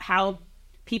thoughts about how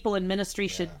people in ministry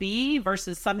should be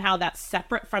versus somehow that's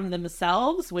separate from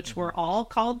themselves, which we're all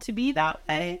called to be that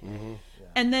way.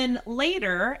 And then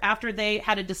later, after they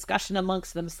had a discussion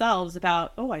amongst themselves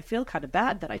about, oh, I feel kind of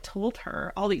bad that I told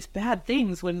her all these bad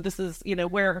things when this is,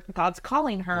 where God's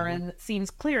calling her and it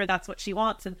seems clear that's what she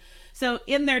wants. And so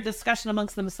in their discussion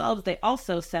amongst themselves, they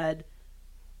also said,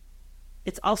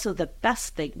 it's also the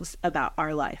best things about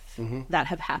our life that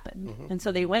have happened. And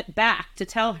so they went back to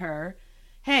tell her,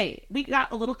 hey, we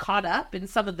got a little caught up in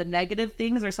some of the negative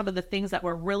things or some of the things that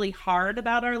were really hard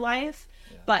about our life.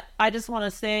 But I just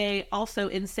want to say also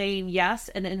in saying yes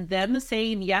and in them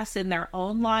saying yes in their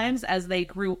own lives as they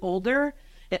grew older,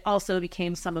 it also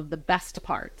became some of the best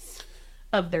parts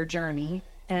of their journey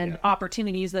and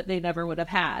opportunities that they never would have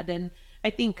had. And I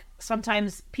think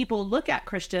sometimes people look at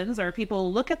Christians or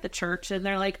people look at the church and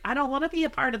they're like, I don't want to be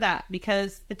a part of that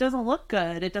because it doesn't look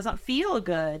good. It doesn't feel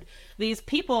good. These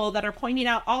people that are pointing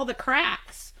out all the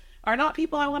cracks are not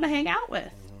people I want to hang out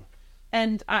with.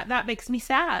 And that makes me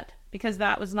sad because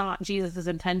that was not Jesus's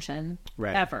intention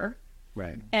ever.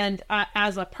 Right. And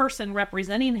as a person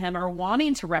representing him or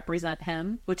wanting to represent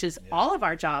him, which is all of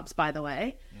our jobs, by the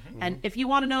way. And if you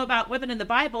want to know about women in the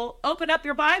Bible, open up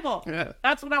your Bible.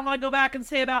 That's what I want to go back and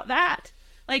say about that.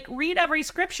 Like, read every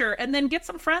scripture and then get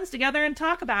some friends together and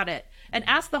talk about it and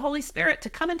ask the Holy Spirit to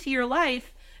come into your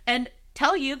life and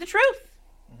tell you the truth.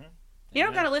 You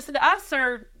don't got to listen to us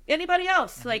or anybody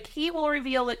else. Like, he will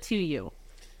reveal it to you.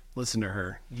 Listen to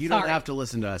her. You don't have to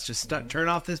listen to us. Just turn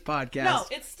off this podcast. No,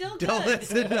 it's still good. Don't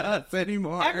listen to us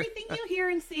anymore. Everything you hear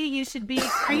and see, you should be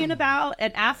praying about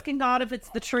and asking God if it's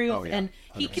the truth. And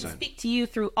he can speak to you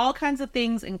through all kinds of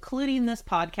things, including this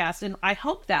podcast. And I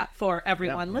hope that for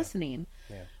everyone listening.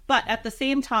 But at the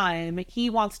same time, he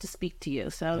wants to speak to you.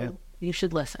 So you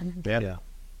should listen.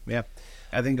 Yeah.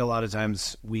 I think a lot of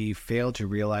times we fail to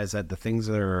realize that the things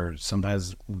that are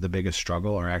sometimes the biggest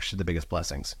struggle are actually the biggest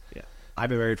blessings. I've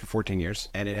been married for 14 years,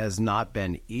 and it has not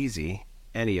been easy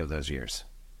any of those years.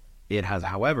 It has,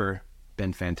 however,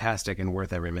 been fantastic and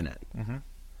worth every minute.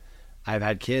 I've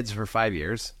had kids for 5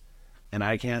 years, and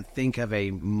I can't think of a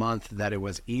month that it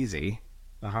was easy,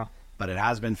 but it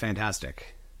has been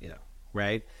fantastic.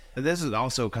 Right? And this is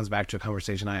also comes back to a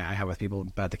conversation I have with people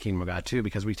about the kingdom of God, too,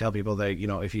 because we tell people that,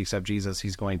 if you accept Jesus,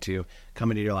 he's going to come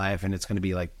into your life, and it's going to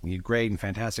be like great and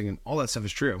fantastic, and all that stuff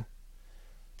is true.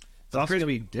 It's also going to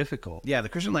be difficult. Yeah, the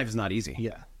Christian life is not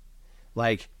easy.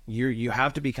 Like, you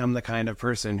have to become the kind of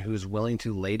person who's willing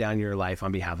to lay down your life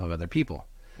on behalf of other people.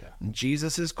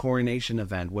 Jesus's coronation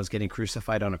event was getting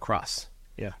crucified on a cross.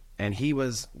 And he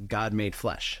was God made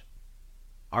flesh.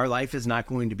 Our life is not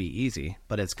going to be easy,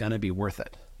 but it's going to be worth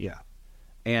it.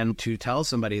 And to tell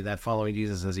somebody that following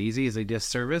Jesus is easy is a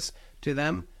disservice to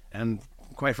them. And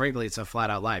quite frankly, it's a flat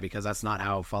out lie, because that's not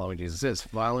how following Jesus is.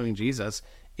 Following Jesus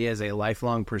is a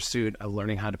lifelong pursuit of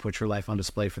learning how to put your life on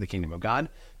display for the kingdom of God,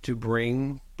 to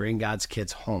bring God's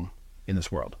kids home in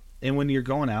this world. And when you're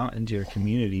going out into your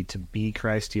community to be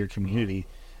Christ to your community,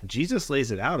 Jesus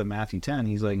lays it out in Matthew 10.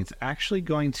 He's like, it's actually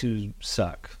going to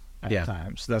suck at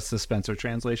times. That's the Spencer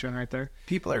translation right there.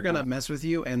 People are going to mess with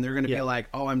you, and they're going to be like,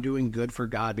 oh, I'm doing good for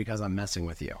God because I'm messing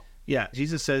with you.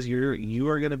 Jesus says you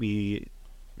are going to be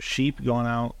sheep going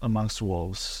out amongst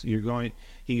wolves.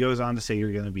 He goes on to say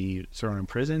you're going to be thrown in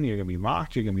prison, you're going to be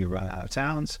mocked, you're going to be run out of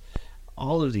towns.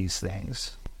 All of these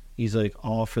things, he's like,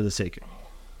 all for the sake of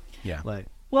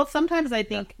well, sometimes I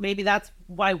think maybe that's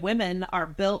why women are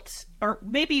built, or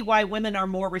maybe why women are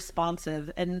more responsive,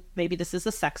 and maybe this is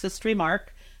a sexist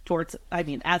remark towards,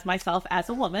 as myself, as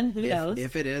a woman, who knows?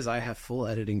 If it is, I have full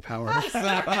editing power. But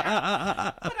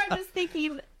I'm just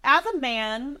thinking, as a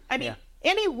man,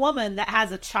 any woman that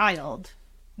has a child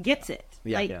gets it.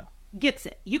 Gets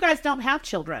it. You guys don't have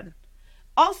children.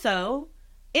 Also,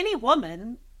 any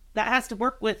woman that has to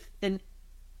work with a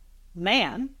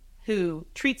man who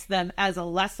treats them as a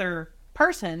lesser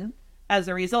person as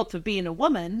a result of being a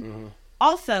woman,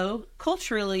 also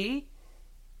culturally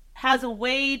has a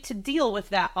way to deal with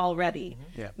that already.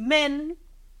 Men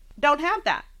don't have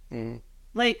that.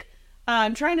 Like,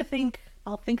 I'm trying to think,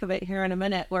 I'll think of it here in a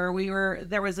minute, where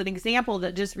there was an example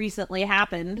that just recently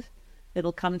happened.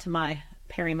 It'll come to my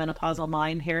perimenopausal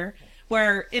mind here,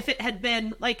 where if it had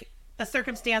been like a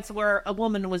circumstance where a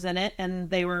woman was in it and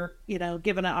they were,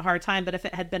 given it a hard time. But if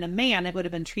it had been a man, it would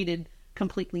have been treated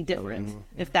completely different,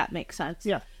 if that makes sense.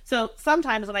 Yeah. So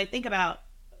sometimes when I think about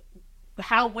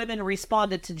how women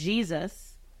responded to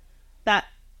Jesus, that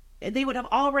they would have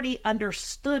already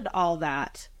understood all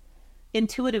that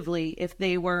intuitively if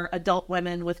they were adult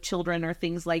women with children or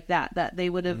things like that, that they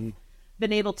would have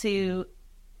been able to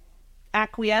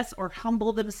acquiesce or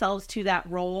humble themselves to that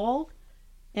role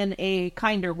in a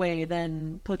kinder way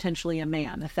than potentially a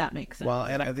man, if that makes sense. Well,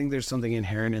 and I think there's something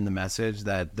inherent in the message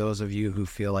that those of you who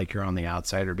feel like you're on the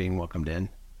outside are being welcomed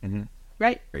in.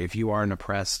 Right. If you are an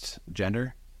oppressed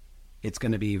gender, it's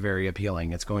going to be very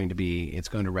appealing. It's going to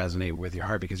resonate with your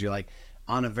heart, because you're like,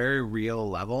 on a very real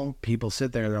level, people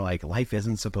sit there and they're like, life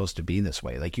isn't supposed to be this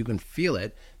way. Like, you can feel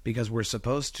it because we're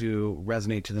supposed to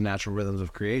resonate to the natural rhythms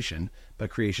of creation, but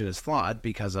creation is flawed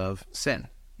because of sin,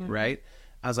 right?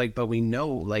 I was like, but we know,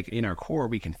 like, in our core,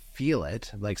 we can feel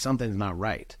it, like something's not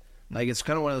right. Like, it's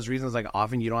kind of one of those reasons, like,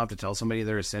 often you don't have to tell somebody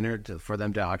they're a sinner for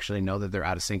them to actually know that they're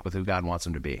out of sync with who God wants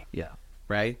them to be. Yeah.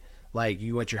 Right? Like,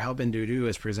 what you're helping to do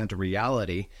is present a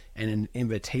reality and an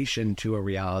invitation to a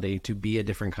reality to be a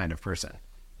different kind of person.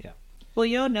 Yeah. Well,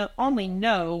 you only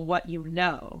know what you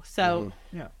know. So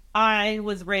I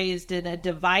was raised in a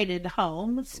divided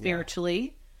home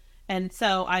spiritually. And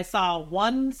so I saw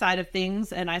one side of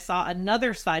things and I saw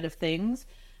another side of things.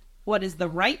 What is the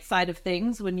right side of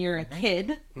things when you're a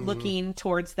kid looking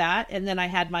towards that? And then I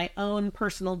had my own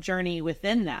personal journey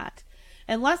within that.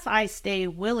 Unless I stay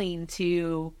willing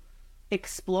to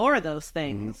explore those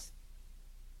things,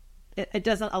 it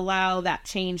doesn't allow that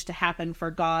change to happen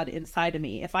for God inside of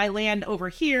me. If I land over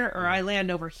here or I land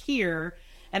over here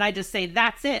and I just say,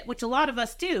 that's it, which a lot of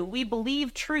us do. We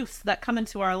believe truths that come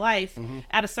into our life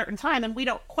at a certain time, and we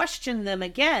don't question them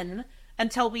again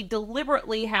until we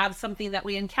deliberately have something that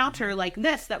we encounter like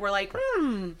this, that we're like,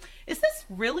 is this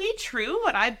really true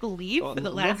what I've believed for the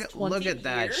last 20 Look at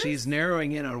that. years? She's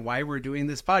narrowing in on why we're doing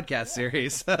this podcast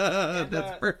series.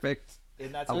 That's perfect.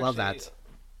 I love that.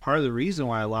 Part of the reason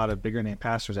why a lot of bigger name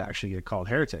pastors actually get called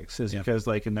heretics is because,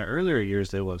 like, in their earlier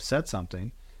years, they will have said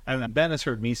something. And Ben has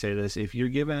heard me say this: if you're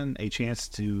given a chance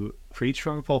to preach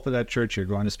from a pulpit at church, you're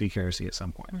going to speak heresy at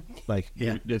some point. Like,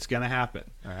 it's going to happen.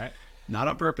 All right. Not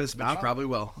on purpose, but you probably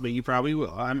will. But you probably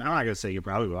will. I'm not going to say you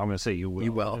probably will. I'm going to say you will.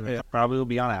 You will. It probably will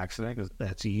be on accident, because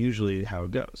that's usually how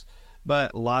it goes.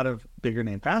 But a lot of bigger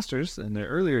name pastors in their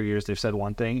earlier years, they've said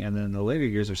one thing, and then in the later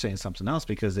years they're saying something else,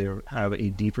 because they have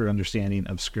a deeper understanding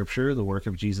of Scripture, the work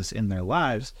of Jesus in their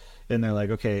lives, and they're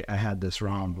like, okay, I had this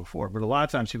wrong before. But a lot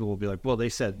of times people will be like, well, they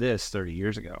said this 30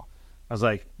 years ago. I was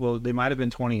like, well, they might have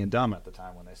been 20 and dumb at the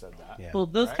time when they said that. Yeah. Well,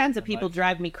 those kinds of people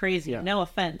drive me crazy. No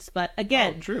offense. But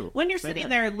again, when you're sitting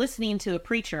there listening to a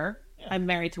preacher, I'm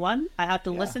married to one. I have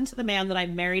to listen to the man that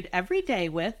I'm married every day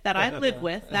with, that I live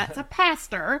with. That's a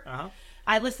pastor.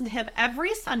 I listen to him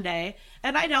every Sunday,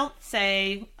 and I don't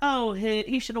say, oh,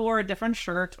 he should have wore a different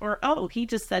shirt, or, oh, he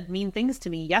just said mean things to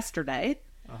me yesterday.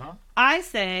 I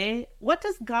say, what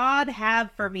does God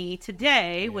have for me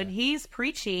today when he's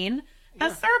preaching a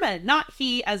sermon? Not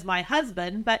he as my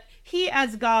husband, but he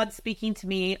as God speaking to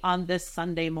me on this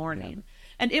Sunday morning.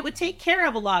 And it would take care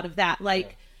of a lot of that.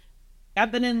 Like,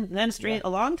 I've been in ministry a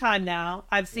long time now.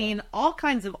 I've seen all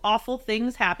kinds of awful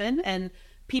things happen, and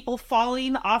people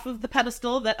falling off of the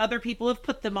pedestal that other people have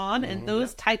put them on, and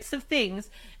those types of things.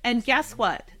 And guess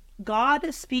what?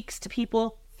 God speaks to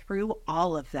people through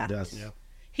all of that.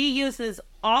 He uses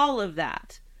all of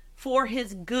that for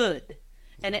his good.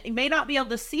 And you may not be able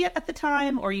to see it at the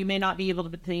time, or you may not be able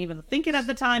to even think it at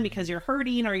the time because you're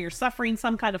hurting or you're suffering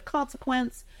some kind of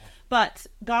consequence. But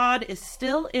God is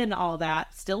still in all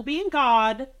that, still being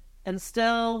God, and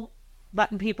still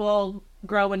letting people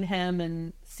grow in him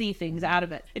and see things out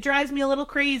of it. It drives me a little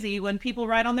crazy when people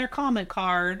write on their comment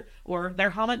card, or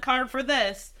their comment card for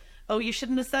this, oh, you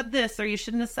shouldn't have said this, or you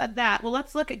shouldn't have said that. Well,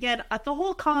 let's look again at the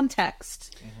whole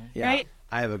context, right?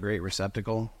 I have a great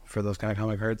receptacle for those kind of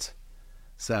comment cards.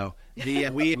 So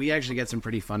we actually get some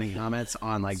pretty funny comments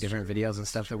on, like, different videos and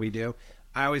stuff that we do.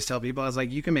 I always tell people, I was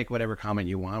like, you can make whatever comment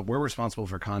you want. We're responsible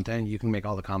for content. You can make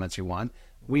all the comments you want.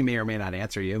 We may or may not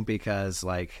answer you, because,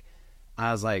 like,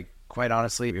 I was like, quite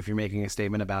honestly, if you're making a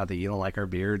statement about that you don't like our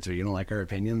beards or you don't like our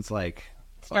opinions, like,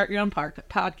 start your own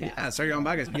podcast. Yeah, start your own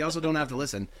podcast. You also don't have to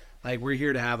listen. Like, we're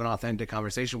here to have an authentic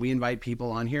conversation. We invite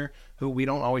people on here who we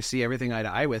don't always see everything eye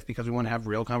to eye with, because we want to have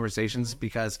real conversations,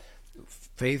 because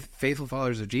faithful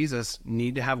followers of Jesus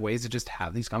need to have ways to just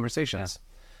have these conversations.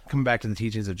 coming back to the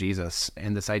teachings of Jesus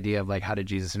and this idea of like, how did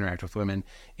Jesus interact with women?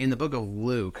 In the book of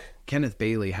Luke, Kenneth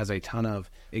Bailey has a ton of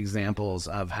examples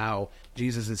of how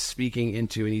Jesus is speaking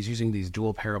into, and he's using these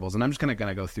dual parables. And I'm just going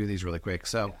to go through these really quick.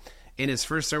 So in his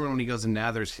first sermon, when he goes in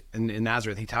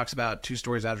Nazareth, he talks about two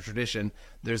stories out of tradition.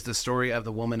 There's the story of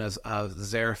the woman of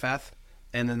Zarephath,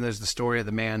 and then there's the story of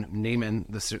the man Naaman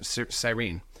the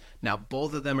Syrian. Now,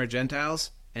 both of them are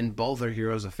Gentiles, and both are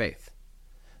heroes of faith.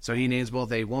 So he names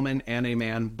both a woman and a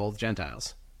man, both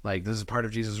Gentiles. Like, this is part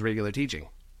of Jesus' regular teaching.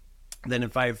 Then in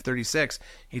 536,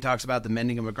 he talks about the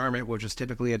mending of a garment, which is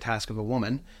typically a task of a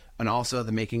woman, and also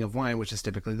the making of wine, which is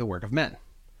typically the work of men.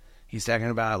 He's talking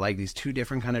about like these two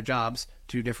different kind of jobs,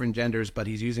 two different genders, but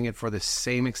he's using it for the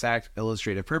same exact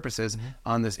illustrative purposes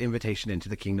on this invitation into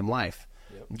the kingdom life.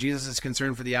 Jesus is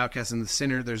concerned for the outcast and the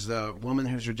sinner. There's the woman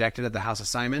who's rejected at the house of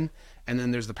Simon, and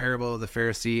then there's the parable of the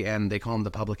Pharisee, and they call him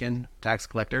the publican, tax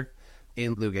collector,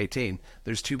 in Luke 18.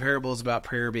 There's two parables about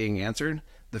prayer being answered.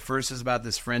 The first is about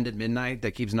this friend at midnight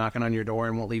that keeps knocking on your door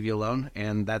and won't leave you alone,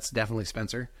 and that's definitely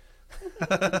Spencer.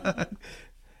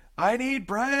 I need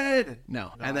bread.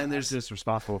 No. And then there's just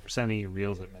responsible for sending you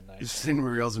reels at midnight. Sending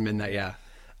reels at midnight, yeah.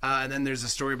 And then there's a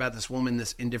story about this woman,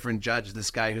 this indifferent judge,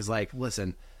 this guy who's like,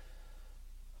 listen,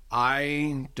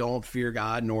 I don't fear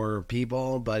God nor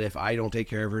people, but if I don't take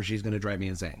care of her, she's going to drive me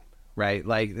insane, right?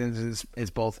 Like, it's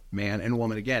both man and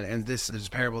woman again. And this is a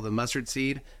parable of the mustard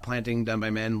seed, planting done by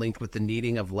men linked with the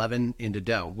kneading of leaven into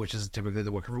dough, which is typically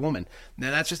the work of a woman.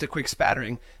 Now, that's just a quick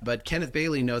spattering, but Kenneth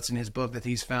Bailey notes in his book that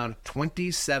he's found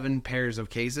 27 pairs of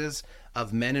cases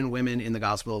of men and women in the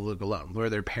Gospel of Luke alone, where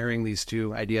they're pairing these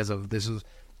two ideas of this is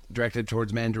directed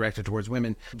towards men, directed towards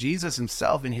women. Jesus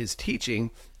himself in his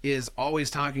teaching is always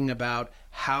talking about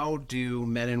how do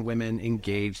men and women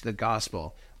engage the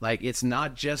gospel. Like, it's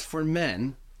not just for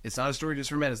men. It's not a story just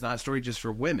for men. It's not a story just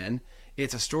for women.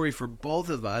 It's a story for both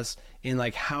of us in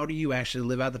like, how do you actually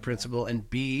live out the principle and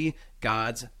be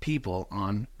God's people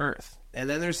on earth? And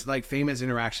then there's like famous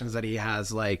interactions that he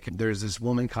has. Like, there's this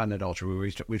woman caught in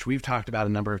adultery, which we've talked about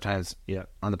a number of times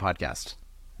on the podcast,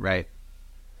 right?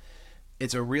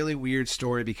 It's a really weird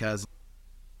story because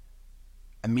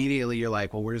immediately you're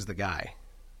like, well, where's the guy?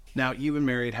 Now, you've been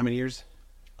married how many years?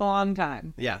 A long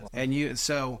time. Yeah. And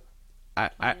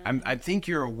I think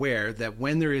you're aware that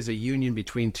when there is a union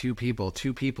between two people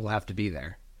have to be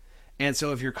there. And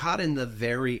so if you're caught in the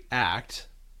very act,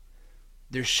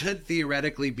 there should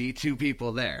theoretically be two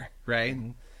people there, right?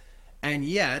 Mm-hmm. And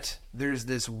yet there's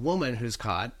this woman who's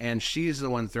caught, and she's the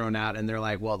one thrown out, and they're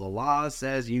like, well, the law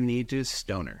says you need to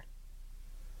stone her.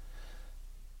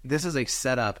 This is a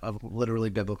setup of literally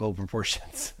biblical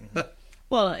proportions.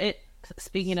 Well,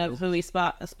 speaking of who we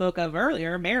spoke of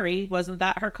earlier, Mary, wasn't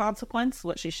that her consequence?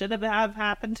 What she should have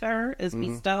happened to her is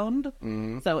be stoned.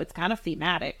 Mm-hmm. So it's kind of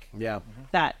thematic. Yeah.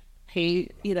 That, hey,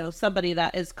 somebody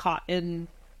that is caught in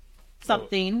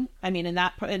something. I mean,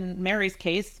 in Mary's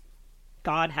case,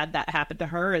 God had that happen to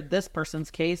her. In this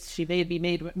person's case, she maybe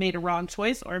made a wrong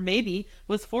choice, or maybe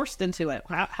was forced into it.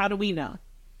 How do we know?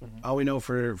 All we know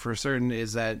for certain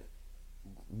is that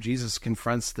Jesus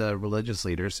confronts the religious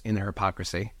leaders in their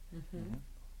hypocrisy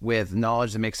with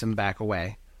knowledge that makes them back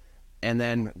away. And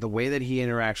then the way that he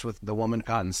interacts with the woman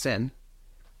caught in sin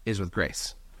is with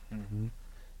grace. Mm-hmm.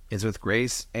 Is with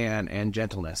grace and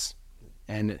gentleness.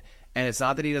 And it's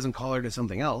not that he doesn't call her to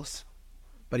something else,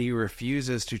 but he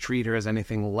refuses to treat her as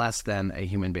anything less than a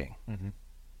human being. Mm-hmm.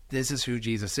 This is who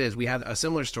Jesus is. We have a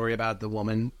similar story about the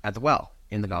woman at the well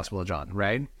in the Gospel of John,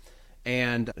 right?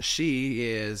 And she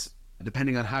is,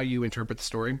 depending on how you interpret the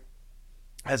story,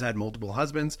 has had multiple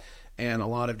husbands and a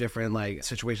lot of different like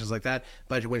situations like that.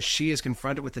 But when she is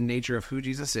confronted with the nature of who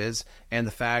Jesus is and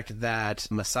the fact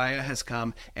that Messiah has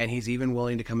come and he's even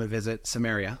willing to come and visit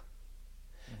Samaria,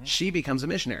 she becomes a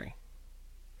missionary.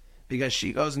 Because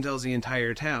she goes and tells the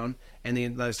entire town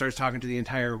and starts talking to the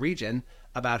entire region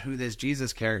about who this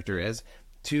Jesus character is,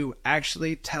 to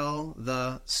actually tell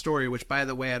the story, which, by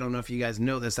the way, I don't know if you guys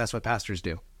know this, that's what pastors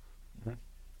do. Mm-hmm.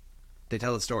 They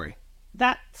tell the story.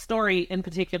 That story in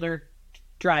particular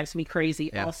drives me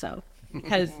crazy also.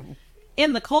 Because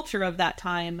in the culture of that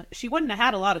time, she wouldn't have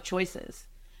had a lot of choices.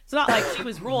 It's not like she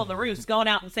was ruling the roost, going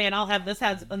out and saying, I'll have this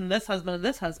husband and this husband and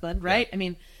this husband, right? Yeah. I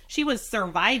mean, she was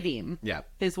surviving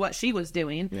is what she was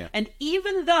doing. Yeah. And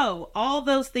even though all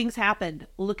those things happened,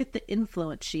 look at the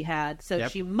influence she had. So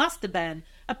she must have been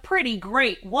a pretty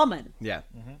great woman. Yeah.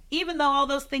 Mm-hmm. Even though all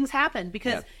those things happened,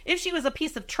 because if she was a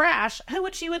piece of trash, how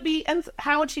would she be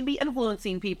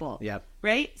influencing people? Yeah.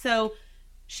 Right? So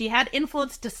she had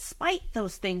influence despite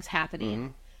those things happening.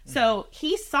 Mm-hmm. So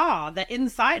he saw the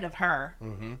inside of her,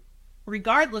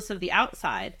 regardless of the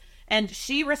outside. And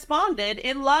she responded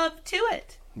in love to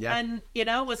it. Yeah. And,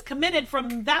 was committed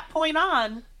from that point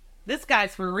on. This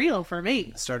guy's for real for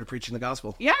me. Started preaching the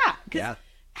gospel. Yeah. Yeah.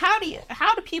 How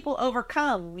do people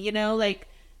overcome,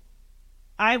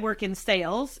 I work in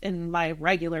sales in my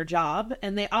regular job,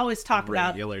 and they always talk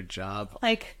about regular job.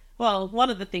 One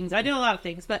of the things, I do a lot of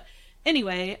things, but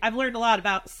anyway, I've learned a lot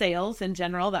about sales in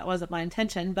general. That wasn't my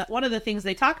intention, but one of the things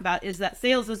they talk about is that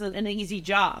sales isn't an easy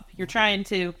job. You're trying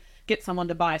to get someone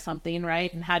to buy something,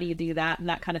 right? And how do you do that and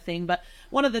that kind of thing. But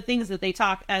one of the things that they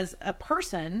talk as a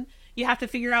person, you have to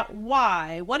figure out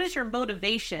why. What is your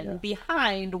motivation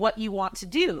behind what you want to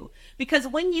do? Because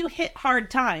when you hit hard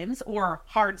times or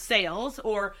hard sales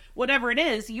or whatever it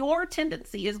is, your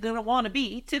tendency is going to want to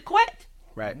be to quit.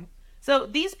 Right. So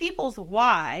these people's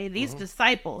why, these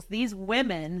disciples, these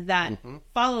women that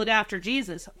followed after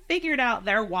Jesus, figured out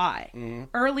their why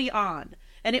early on.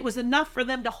 And it was enough for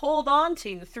them to hold on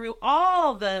to through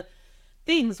all the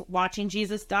things, watching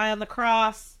Jesus die on the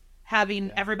cross,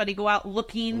 having everybody go out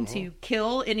looking to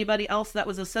kill anybody else that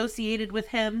was associated with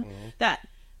him, that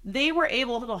they were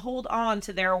able to hold on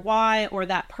to their why or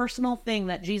that personal thing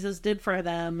that Jesus did for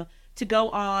them to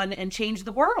go on and change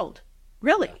the world.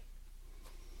 Really.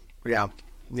 Yeah.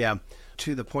 Yeah.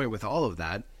 To the point with all of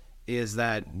that is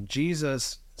that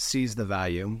Jesus sees the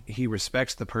value, he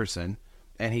respects the person,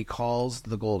 and he calls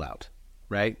the gold out,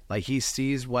 right? Like he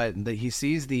sees he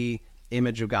sees the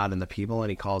image of God in the people,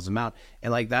 and he calls them out.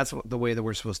 And that's the way that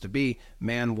we're supposed to be.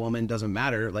 Man, woman, doesn't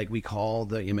matter. We call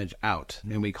the image out,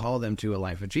 and we call them to a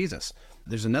life of Jesus.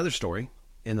 There's another story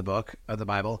in the book of the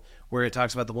Bible where it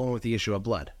talks about the woman with the issue of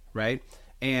blood, right?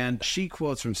 And she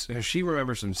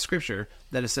remembers from scripture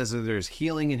that it says that there's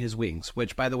healing in his wings,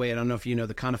 which, by the way, I don't know if you know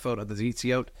the conifot of the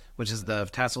zitziot, which is the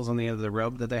tassels on the end of the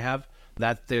robe that they have.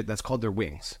 That's called their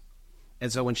wings.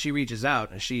 And so when she reaches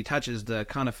out and she touches the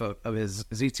conifot of his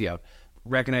zitziot,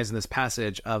 recognizing this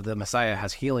passage of the Messiah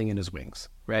has healing in his wings,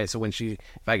 right? So if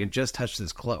I can just touch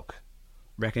this cloak,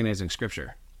 recognizing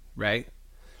scripture, right?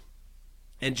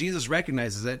 And Jesus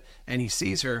recognizes it, and he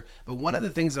sees her. But one of the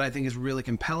things that I think is really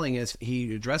compelling is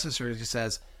he addresses her, he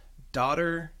says,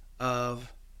 daughter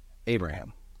of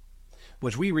Abraham,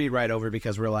 which we read right over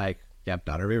because we're like, yep,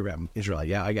 daughter of Abraham. Israel,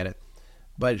 yeah, I get it.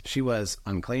 But she was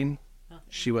unclean.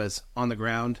 She was on the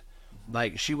ground.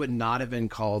 She would not have been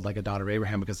called a daughter of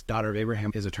Abraham, because daughter of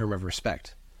Abraham is a term of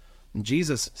respect. And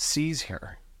Jesus sees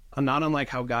her, not unlike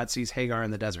how God sees Hagar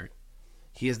in the desert.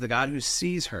 He is the God who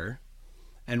sees her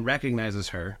and recognizes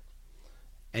her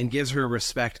and gives her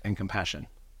respect and compassion.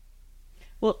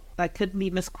 Well, I could be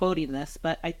misquoting this,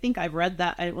 but I think I've read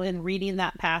that in reading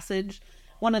that passage.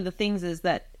 One of the things is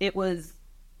that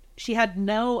she had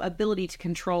no ability to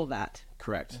control that.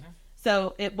 Correct.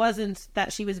 So it wasn't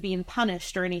that she was being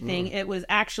punished or anything. It was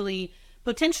actually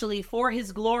potentially for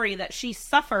his glory that she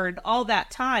suffered all that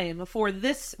time for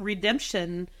this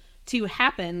redemption to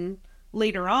happen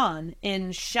later on,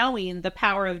 in showing the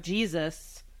power of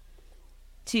Jesus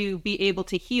to be able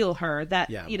to heal her. That,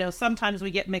 sometimes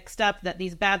we get mixed up that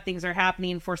these bad things are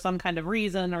happening for some kind of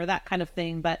reason or that kind of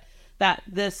thing, but that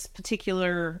this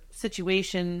particular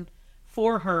situation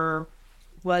for her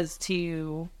was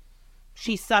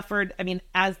she suffered,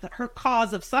 her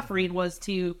cause of suffering was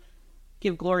to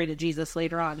give glory to Jesus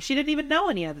later on. She didn't even know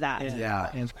any of that.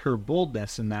 And her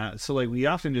boldness in that. So we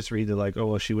often just read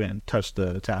that she went and touched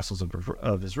the tassels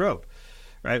of his robe,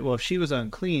 right? Well, if she was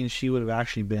unclean, she would have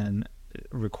actually been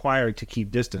required to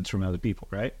keep distance from other people,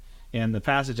 right? And the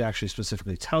passage actually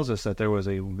specifically tells us that there was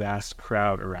a vast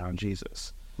crowd around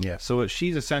Jesus. Yeah. So what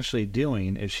she's essentially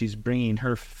doing is she's bringing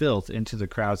her filth into the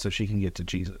crowd so she can get to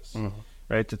Jesus,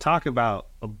 right? To talk about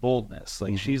a boldness.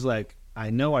 She's like, I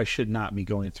know I should not be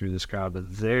going through this crowd,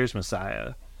 but there's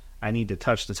Messiah. I need to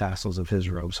touch the tassels of his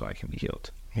robe so I can be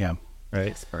healed. Yeah. Right?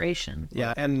 Inspiration.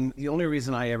 Yeah. And the only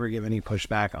reason I ever give any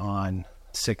pushback on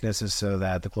sickness is so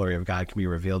that the glory of God can be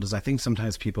revealed, is I think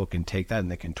sometimes people can take that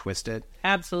and they can twist it.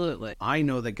 Absolutely. I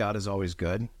know that God is always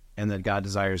good and that God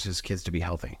desires his kids to be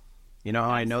healthy. You know how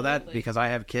I know that? Because I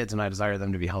have kids and I desire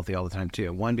them to be healthy all the time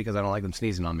too. One, because I don't like them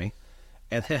sneezing on me.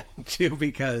 And then two,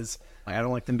 because I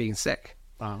don't like them being sick.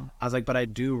 I was like, but I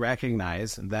do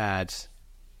recognize that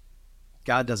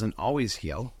God doesn't always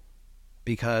heal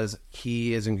because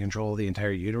he is in control of the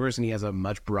entire universe and he has a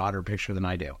much broader picture than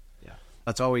I do. Yeah.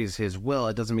 That's always his will.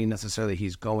 It doesn't mean necessarily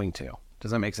he's going to.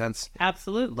 Does that make sense?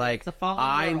 Absolutely. Like,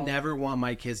 I never want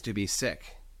my kids to be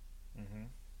sick.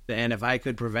 And if I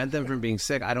could prevent them from being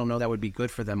sick, I don't know that would be good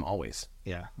for them always.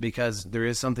 Yeah. Because there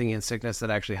is something in sickness that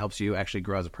actually helps you actually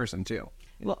grow as a person too.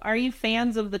 Well, are you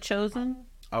fans of The Chosen?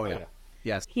 Oh, yeah.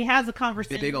 Yes. He has a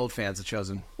conversation. Big old fans of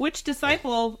Chosen. Which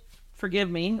disciple forgive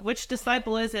me, which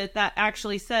disciple is it that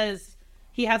actually says,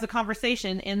 he has a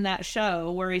conversation in that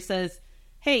show where he says,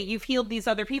 hey, you've healed these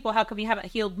other people. How come you haven't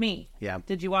healed me? Yeah.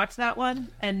 Did you watch that one?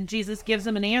 And Jesus gives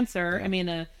him an answer. Yeah. I mean,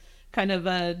 a kind of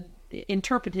a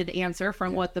interpreted answer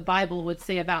from what the Bible would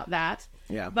say about that.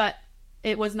 Yeah. But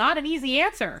it was not an easy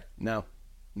answer. No.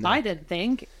 I didn't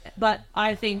think, but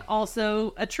I think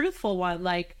also a truthful one,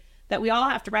 like that we all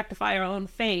have to rectify our own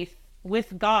faith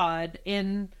with God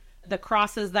in the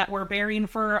crosses that we're bearing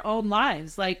for our own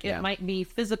lives. Like it might be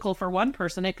physical for one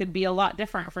person. It could be a lot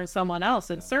different for someone else.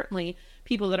 And certainly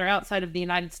people that are outside of the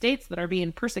United States that are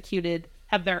being persecuted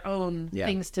have their own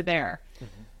things to bear.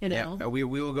 You know? Yeah, we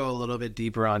will go a little bit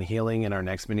deeper on healing in our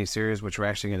next mini-series, which we're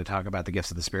actually going to talk about the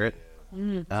gifts of the Spirit.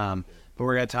 But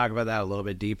we're going to talk about that a little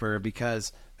bit deeper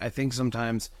because I think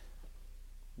sometimes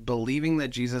believing that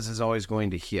Jesus is always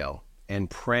going to heal and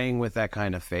praying with that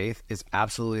kind of faith is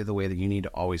absolutely the way that you need to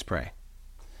always pray.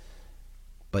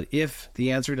 But if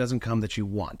the answer doesn't come that you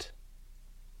want,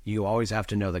 you always have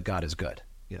to know that God is good.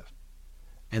 Yes.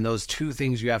 And those two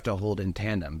things you have to hold in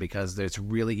tandem because it's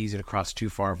really easy to cross too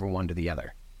far from one to the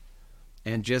other.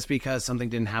 And just because something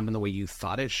didn't happen the way you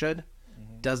thought it should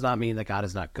does not mean that God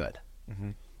is not good.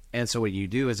 And so what you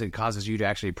do is it causes you to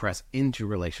actually press into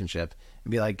relationship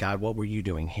and be like, God, what were you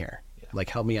doing here? Like,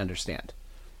 help me understand,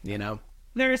 you know?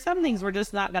 There are some things we're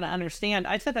just not going to understand.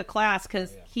 I took a class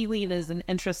because healing is an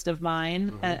interest of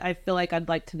mine. I feel like I'd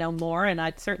like to know more, and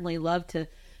I'd certainly love to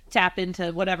tap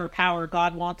into whatever power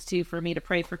God wants to for me to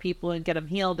pray for people and get them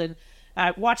healed. And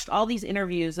I watched all these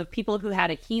interviews of people who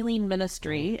had a healing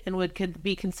ministry and could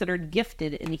be considered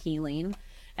gifted in healing.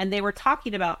 And they were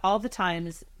talking about all the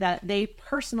times that they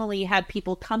personally had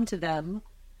people come to them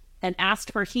and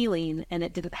asked for healing, and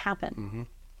it didn't happen.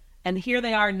 And here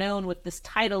they are known with this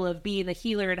title of being a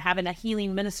healer and having a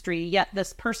healing ministry, yet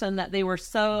this person that they were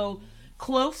so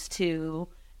close to,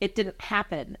 it didn't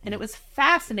happen. And it was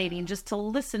fascinating just to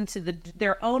listen to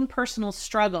their own personal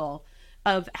struggle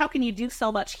of how can you do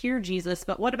so much here, Jesus,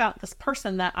 but what about this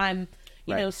person that I'm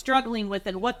you know, struggling with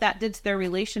and what that did to their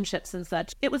relationships and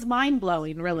such. It was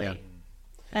mind-blowing, really. Yeah.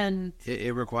 And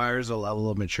it requires a level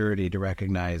of maturity to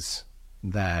recognize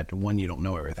that, one, you don't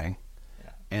know everything,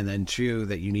 and then two,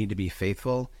 that you need to be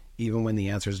faithful even when the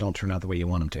answers don't turn out the way you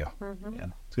want them to. Yeah. I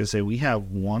was going to say, we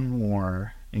have one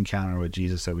more encounter with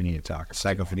Jesus that we need to talk about.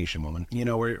 Psycho-Phoenician woman. You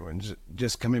know, we're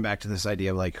just coming back to this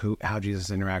idea of like how Jesus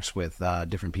interacts with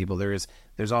different people. There's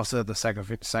also the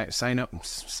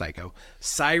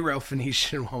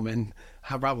Syro-Phoenician woman.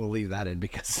 I'll probably leave that in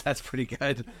because that's pretty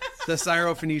good. The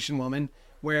Syro-Phoenician woman,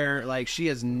 where like she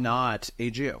is not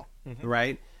a Jew,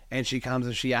 right? And she comes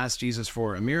and she asks Jesus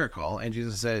for a miracle. And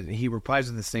Jesus said, he replies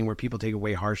with this thing where people take it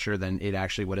way harsher than it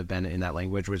actually would have been in that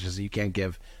language, which is you can't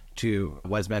give to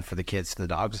what's meant for the kids to the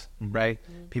dogs, right?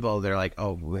 People, they're like,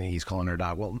 oh, he's calling her a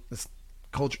dog. Well, this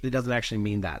culture, it doesn't actually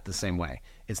mean that the same way.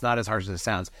 It's not as harsh as it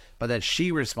sounds, but that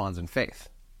she responds in faith,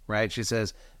 right? She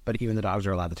says, but even the dogs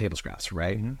are allowed the table scraps,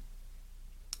 right?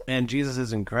 And Jesus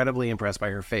is incredibly impressed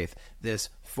by her faith. This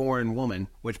foreign woman,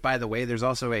 which, by the way, there's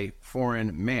also a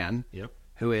foreign man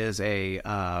who is a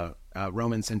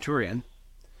Roman centurion,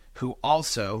 who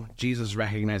also Jesus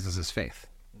recognizes his faith.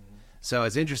 So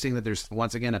it's interesting that there's,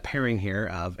 once again, a pairing here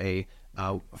of a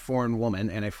foreign woman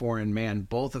and a foreign man,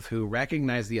 both of who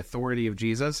recognize the authority of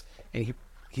Jesus, and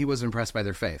he was impressed by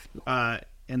their faith.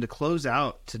 And to close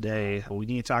out today, we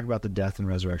need to talk about the death and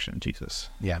resurrection of Jesus.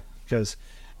 Yeah. Because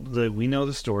we know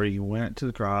the story. He went to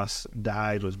the cross,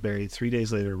 died, was buried. 3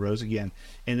 days later, rose again.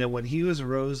 And then when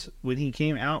he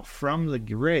came out from the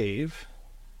grave,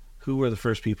 who were the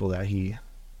first people that he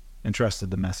entrusted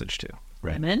the message to?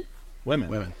 Right.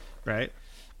 Women. Right?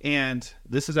 And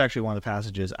this is actually one of the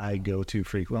passages I go to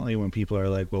frequently when people are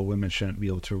like, well, women shouldn't be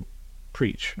able to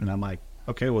preach. And I'm like,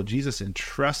 okay, well, Jesus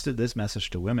entrusted this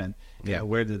message to women. Yeah.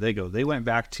 Where did they go? They went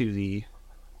back to the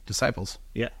disciples.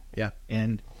 Yeah.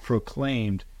 And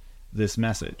proclaimed this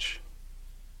message.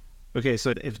 Okay,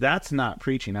 so if that's not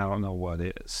preaching, I don't know what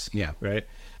is. Yeah. Right?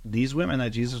 These women that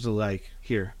Jesus was like,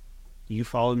 here, you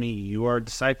followed me, you are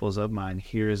disciples of mine,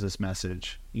 here is this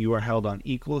message. You are held on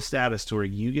equal status to where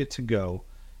you get to go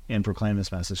and proclaim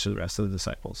this message to the rest of the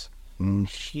disciples.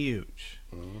 Huge.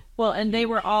 Well, and they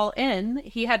were all in.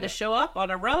 He had to show up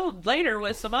on a road later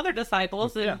with some other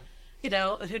disciples and, you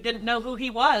know, who didn't know who he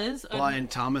was. Well, and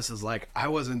Thomas is like, I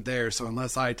wasn't there, so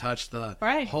unless I touch the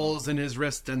holes in his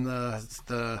wrist and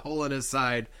the hole in his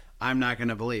side, I'm not going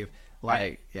to believe.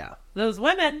 Like, yeah. Those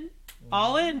women,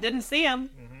 all in, didn't see him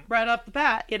right off the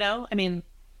bat, you know? I mean...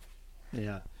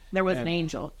 Yeah. There was an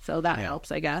angel, so that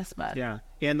helps, I guess. But Yeah.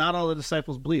 And not all the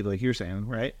disciples believed, like you're saying,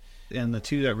 right? And the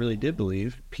two that really did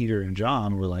believe, Peter and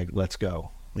John, were like, let's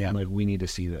go. Yeah. Like, we need to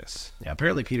see this. Yeah,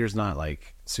 apparently Peter's not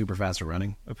like super fast at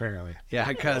running. Apparently. Yeah,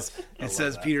 because it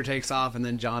says Peter takes off and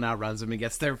then John outruns him and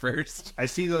gets there first. I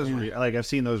see those, I've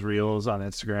seen those reels on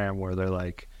Instagram where they're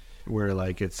like,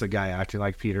 it's a guy acting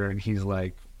like Peter and he's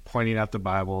like pointing at the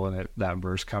Bible and that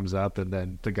verse comes up and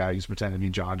then the guy who's pretending to be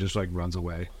John just like runs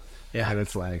away. Yeah. And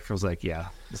it's like, I was like, yeah,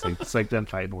 it's like them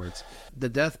fighting words. The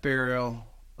death, burial,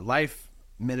 life,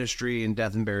 ministry, and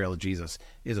death and burial of Jesus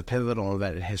is a pivotal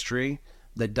event in history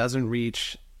that doesn't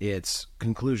reach its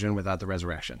conclusion without the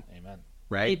resurrection. Amen.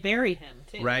 they Right? buried him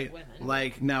too. Right? Women.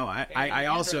 Like, no, I and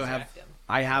also have... resurrect him.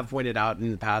 I have pointed out in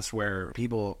the past where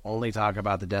people only talk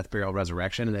about the death, burial,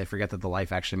 resurrection, and they forget that the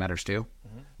life actually matters too.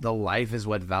 Mm-hmm. The life is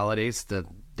what validates the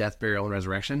death, burial, and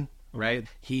resurrection, right?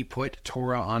 He put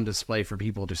Torah on display for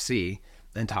people to see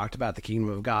and talked about the kingdom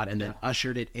of God and then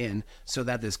ushered it in so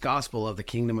that this gospel of the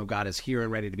kingdom of God is here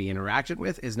and ready to be interacted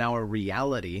with is now a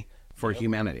reality for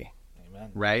humanity.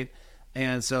 Amen. Right?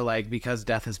 And so, like, because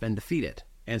death has been defeated.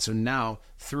 And so now,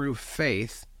 through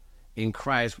faith in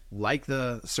Christ, like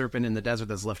the serpent in the desert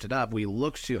that's lifted up, we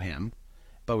look to him,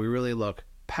 but we really look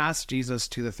past Jesus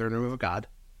to the third room of God,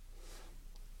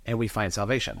 and we find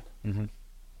salvation. Mm-hmm.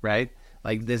 Right?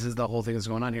 Like, this is the whole thing that's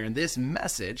going on here. And this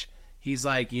message, he's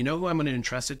like, you know who I'm going to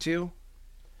entrust it to?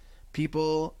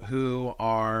 People who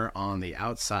are on the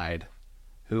outside,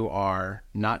 who are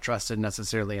not trusted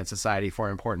necessarily in society for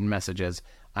important messages.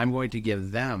 I'm going to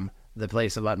give them the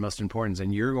place of utmost importance,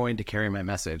 and you're going to carry my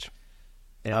message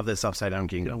of this upside-down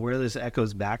kingdom. Where this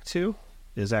echoes back to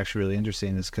is actually really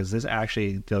interesting, is because this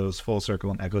actually goes full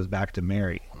circle and echoes back to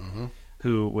Mary,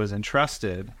 who was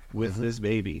entrusted with this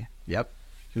baby, Yep.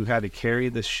 who had to carry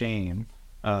the shame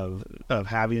of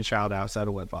having a child outside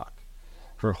of wedlock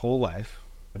for her whole life.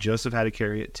 Joseph had to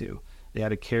carry it too. They had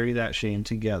to carry that shame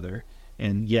together,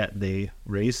 and yet they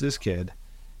raised this kid,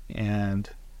 and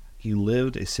he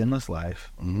lived a sinless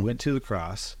life, went to the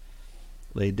cross,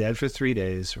 lay dead for 3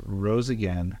 days, rose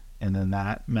again, and then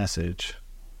that message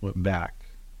went back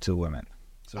to women.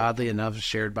 So, Oddly enough,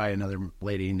 shared by another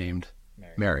lady named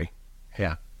Mary.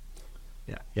 Yeah.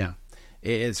 Yeah. Yeah.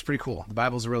 It's pretty cool. The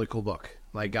Bible's a really cool book.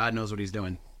 Like, God knows what he's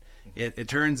doing. It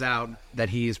turns out that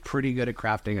he's pretty good at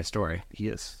crafting a story. he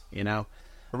is. You know,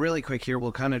 really quick here,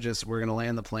 we're going to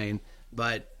land the plane,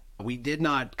 but we did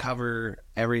not cover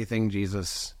everything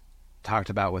Jesus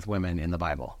talked about with women in the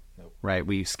Bible. Nope. Right?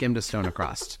 We skimmed a stone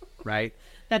across, right?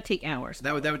 That'd take hours.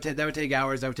 That would take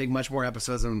hours. That would take much more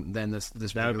episodes than this.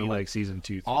 That would be like season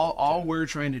 2. All we're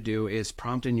trying to do is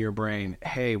prompt in your brain,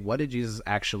 hey, what did Jesus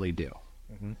actually do?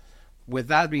 Mm-hmm. With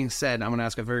that being said, I'm going to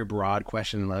ask a very broad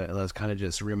question. Let's kind of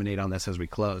just ruminate on this as we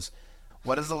close.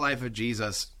 What does the life of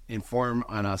Jesus inform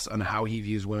on us on how he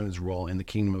views women's role in the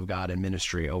kingdom of God and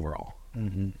ministry overall?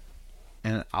 Mm-hmm.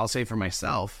 And I'll say for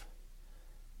myself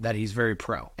that he's very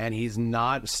pro. And he's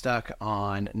not stuck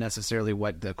on necessarily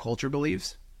what the culture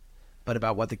believes, but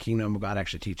about what the kingdom of God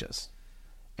actually teaches.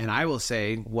 And I will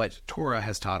say what Torah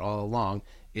has taught all along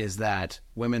is that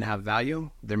women have value.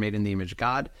 They're made in the image of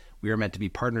God. We are meant to be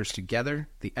partners together,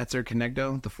 the etzer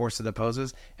connecto, the force that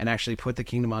opposes, and actually put the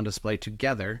kingdom on display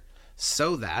together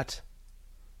so that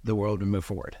the world would move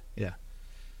forward. Yeah.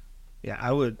 Yeah,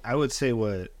 I would say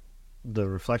what the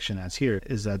reflection adds here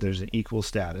is that there's an equal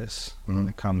status when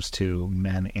it comes to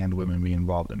men and women being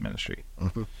involved in ministry.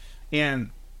 Mm-hmm.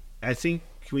 And I think,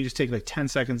 can we just take like 10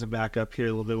 seconds and back up here a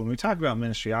little bit? When we talk about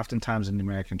ministry, oftentimes in the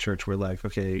American church, we're like,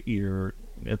 okay, you're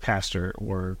a pastor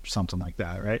or something like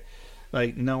that, right?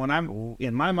 Like, no, when I'm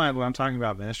in my mind, when I'm talking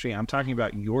about ministry, I'm talking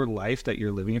about your life that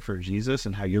you're living for Jesus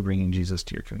and how you're bringing Jesus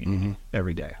to your community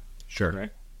every day. Sure. Right?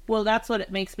 Well, that's what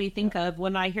it makes me think of.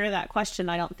 When I hear that question,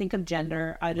 I don't think of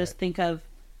gender. I just think of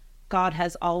God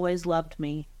has always loved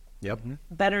me Yep.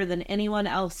 better than anyone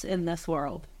else in this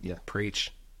world. Yeah.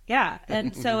 Preach. Yeah.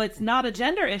 And so it's not a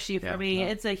gender issue for me.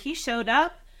 No. It's he showed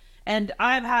up, and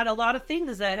I've had a lot of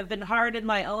things that have been hard in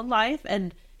my own life,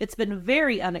 and it's been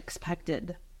very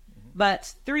unexpected.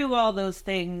 But through all those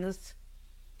things,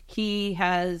 he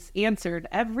has answered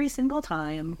every single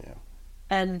time. Yeah.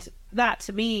 And that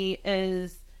to me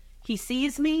is, he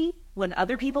sees me when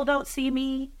other people don't see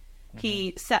me.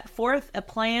 He set forth a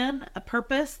plan, a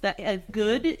purpose that is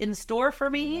good in store for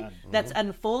me, that's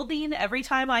unfolding every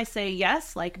time I say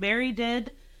yes, like Mary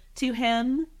did to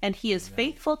him. And he is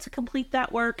faithful to complete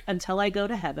that work until I go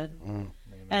to heaven.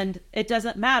 And it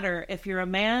doesn't matter if you're a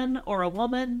man or a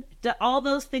woman. All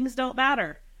those things don't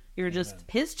matter. You're just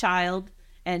his child,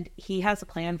 and he has a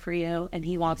plan for you, and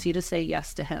he wants you to say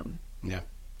yes to him. Yeah.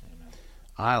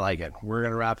 I like it. We're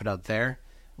going to wrap it up there.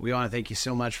 We want to thank you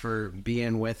so much for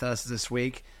being with us this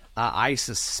week. I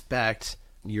suspect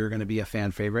you're going to be a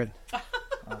fan favorite.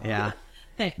 Yeah.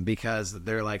 Hey. Because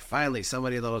they're like, finally,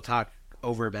 somebody that'll talk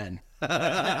over Ben.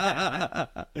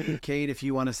 Kate, if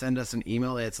you want to send us an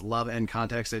email, it's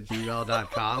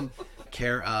loveandcontext@gmail.com,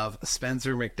 care of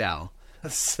Spencer McDowell.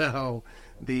 So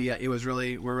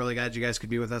we're really glad you guys could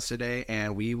be with us today,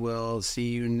 and we will see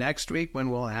you next week when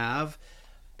we'll have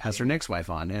Pastor Nick's wife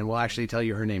on, and we'll actually tell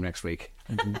you her name next week.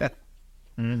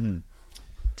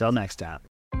 Till next time.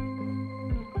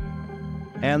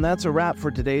 And that's a wrap for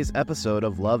today's episode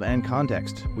of Love and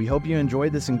Context. We hope you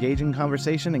enjoyed this engaging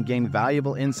conversation and gained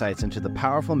valuable insights into the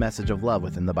powerful message of love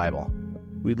within the Bible.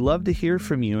 We'd love to hear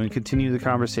from you and continue the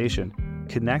conversation.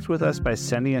 Connect with us by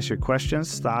sending us your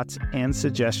questions, thoughts, and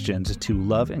suggestions to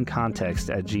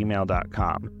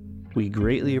loveandcontext@gmail.com. We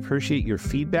greatly appreciate your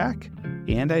feedback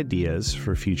and ideas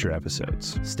for future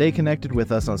episodes. Stay connected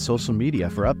with us on social media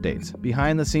for updates,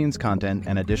 behind-the-scenes content,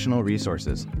 and additional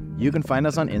resources. You can find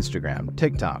us on Instagram,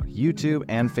 TikTok, YouTube,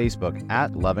 and Facebook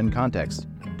at Love and Context.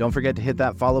 Don't forget to hit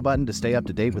that follow button to stay up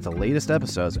to date with the latest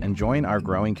episodes and join our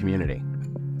growing community.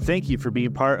 Thank you for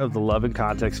being part of the Love and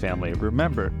Context family.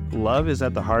 Remember, love is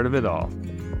at the heart of it all.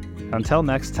 Until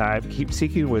next time, keep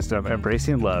seeking wisdom,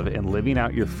 embracing love, and living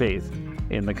out your faith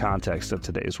in the context of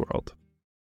today's world.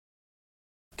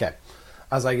 Okay.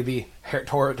 I was like, it'd be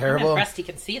terrible I'm impressed you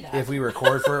can see that. if we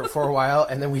record for a while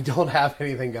and then we don't have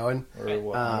anything going.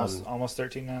 We're almost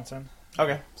 13 minutes in.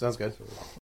 Okay, sounds good.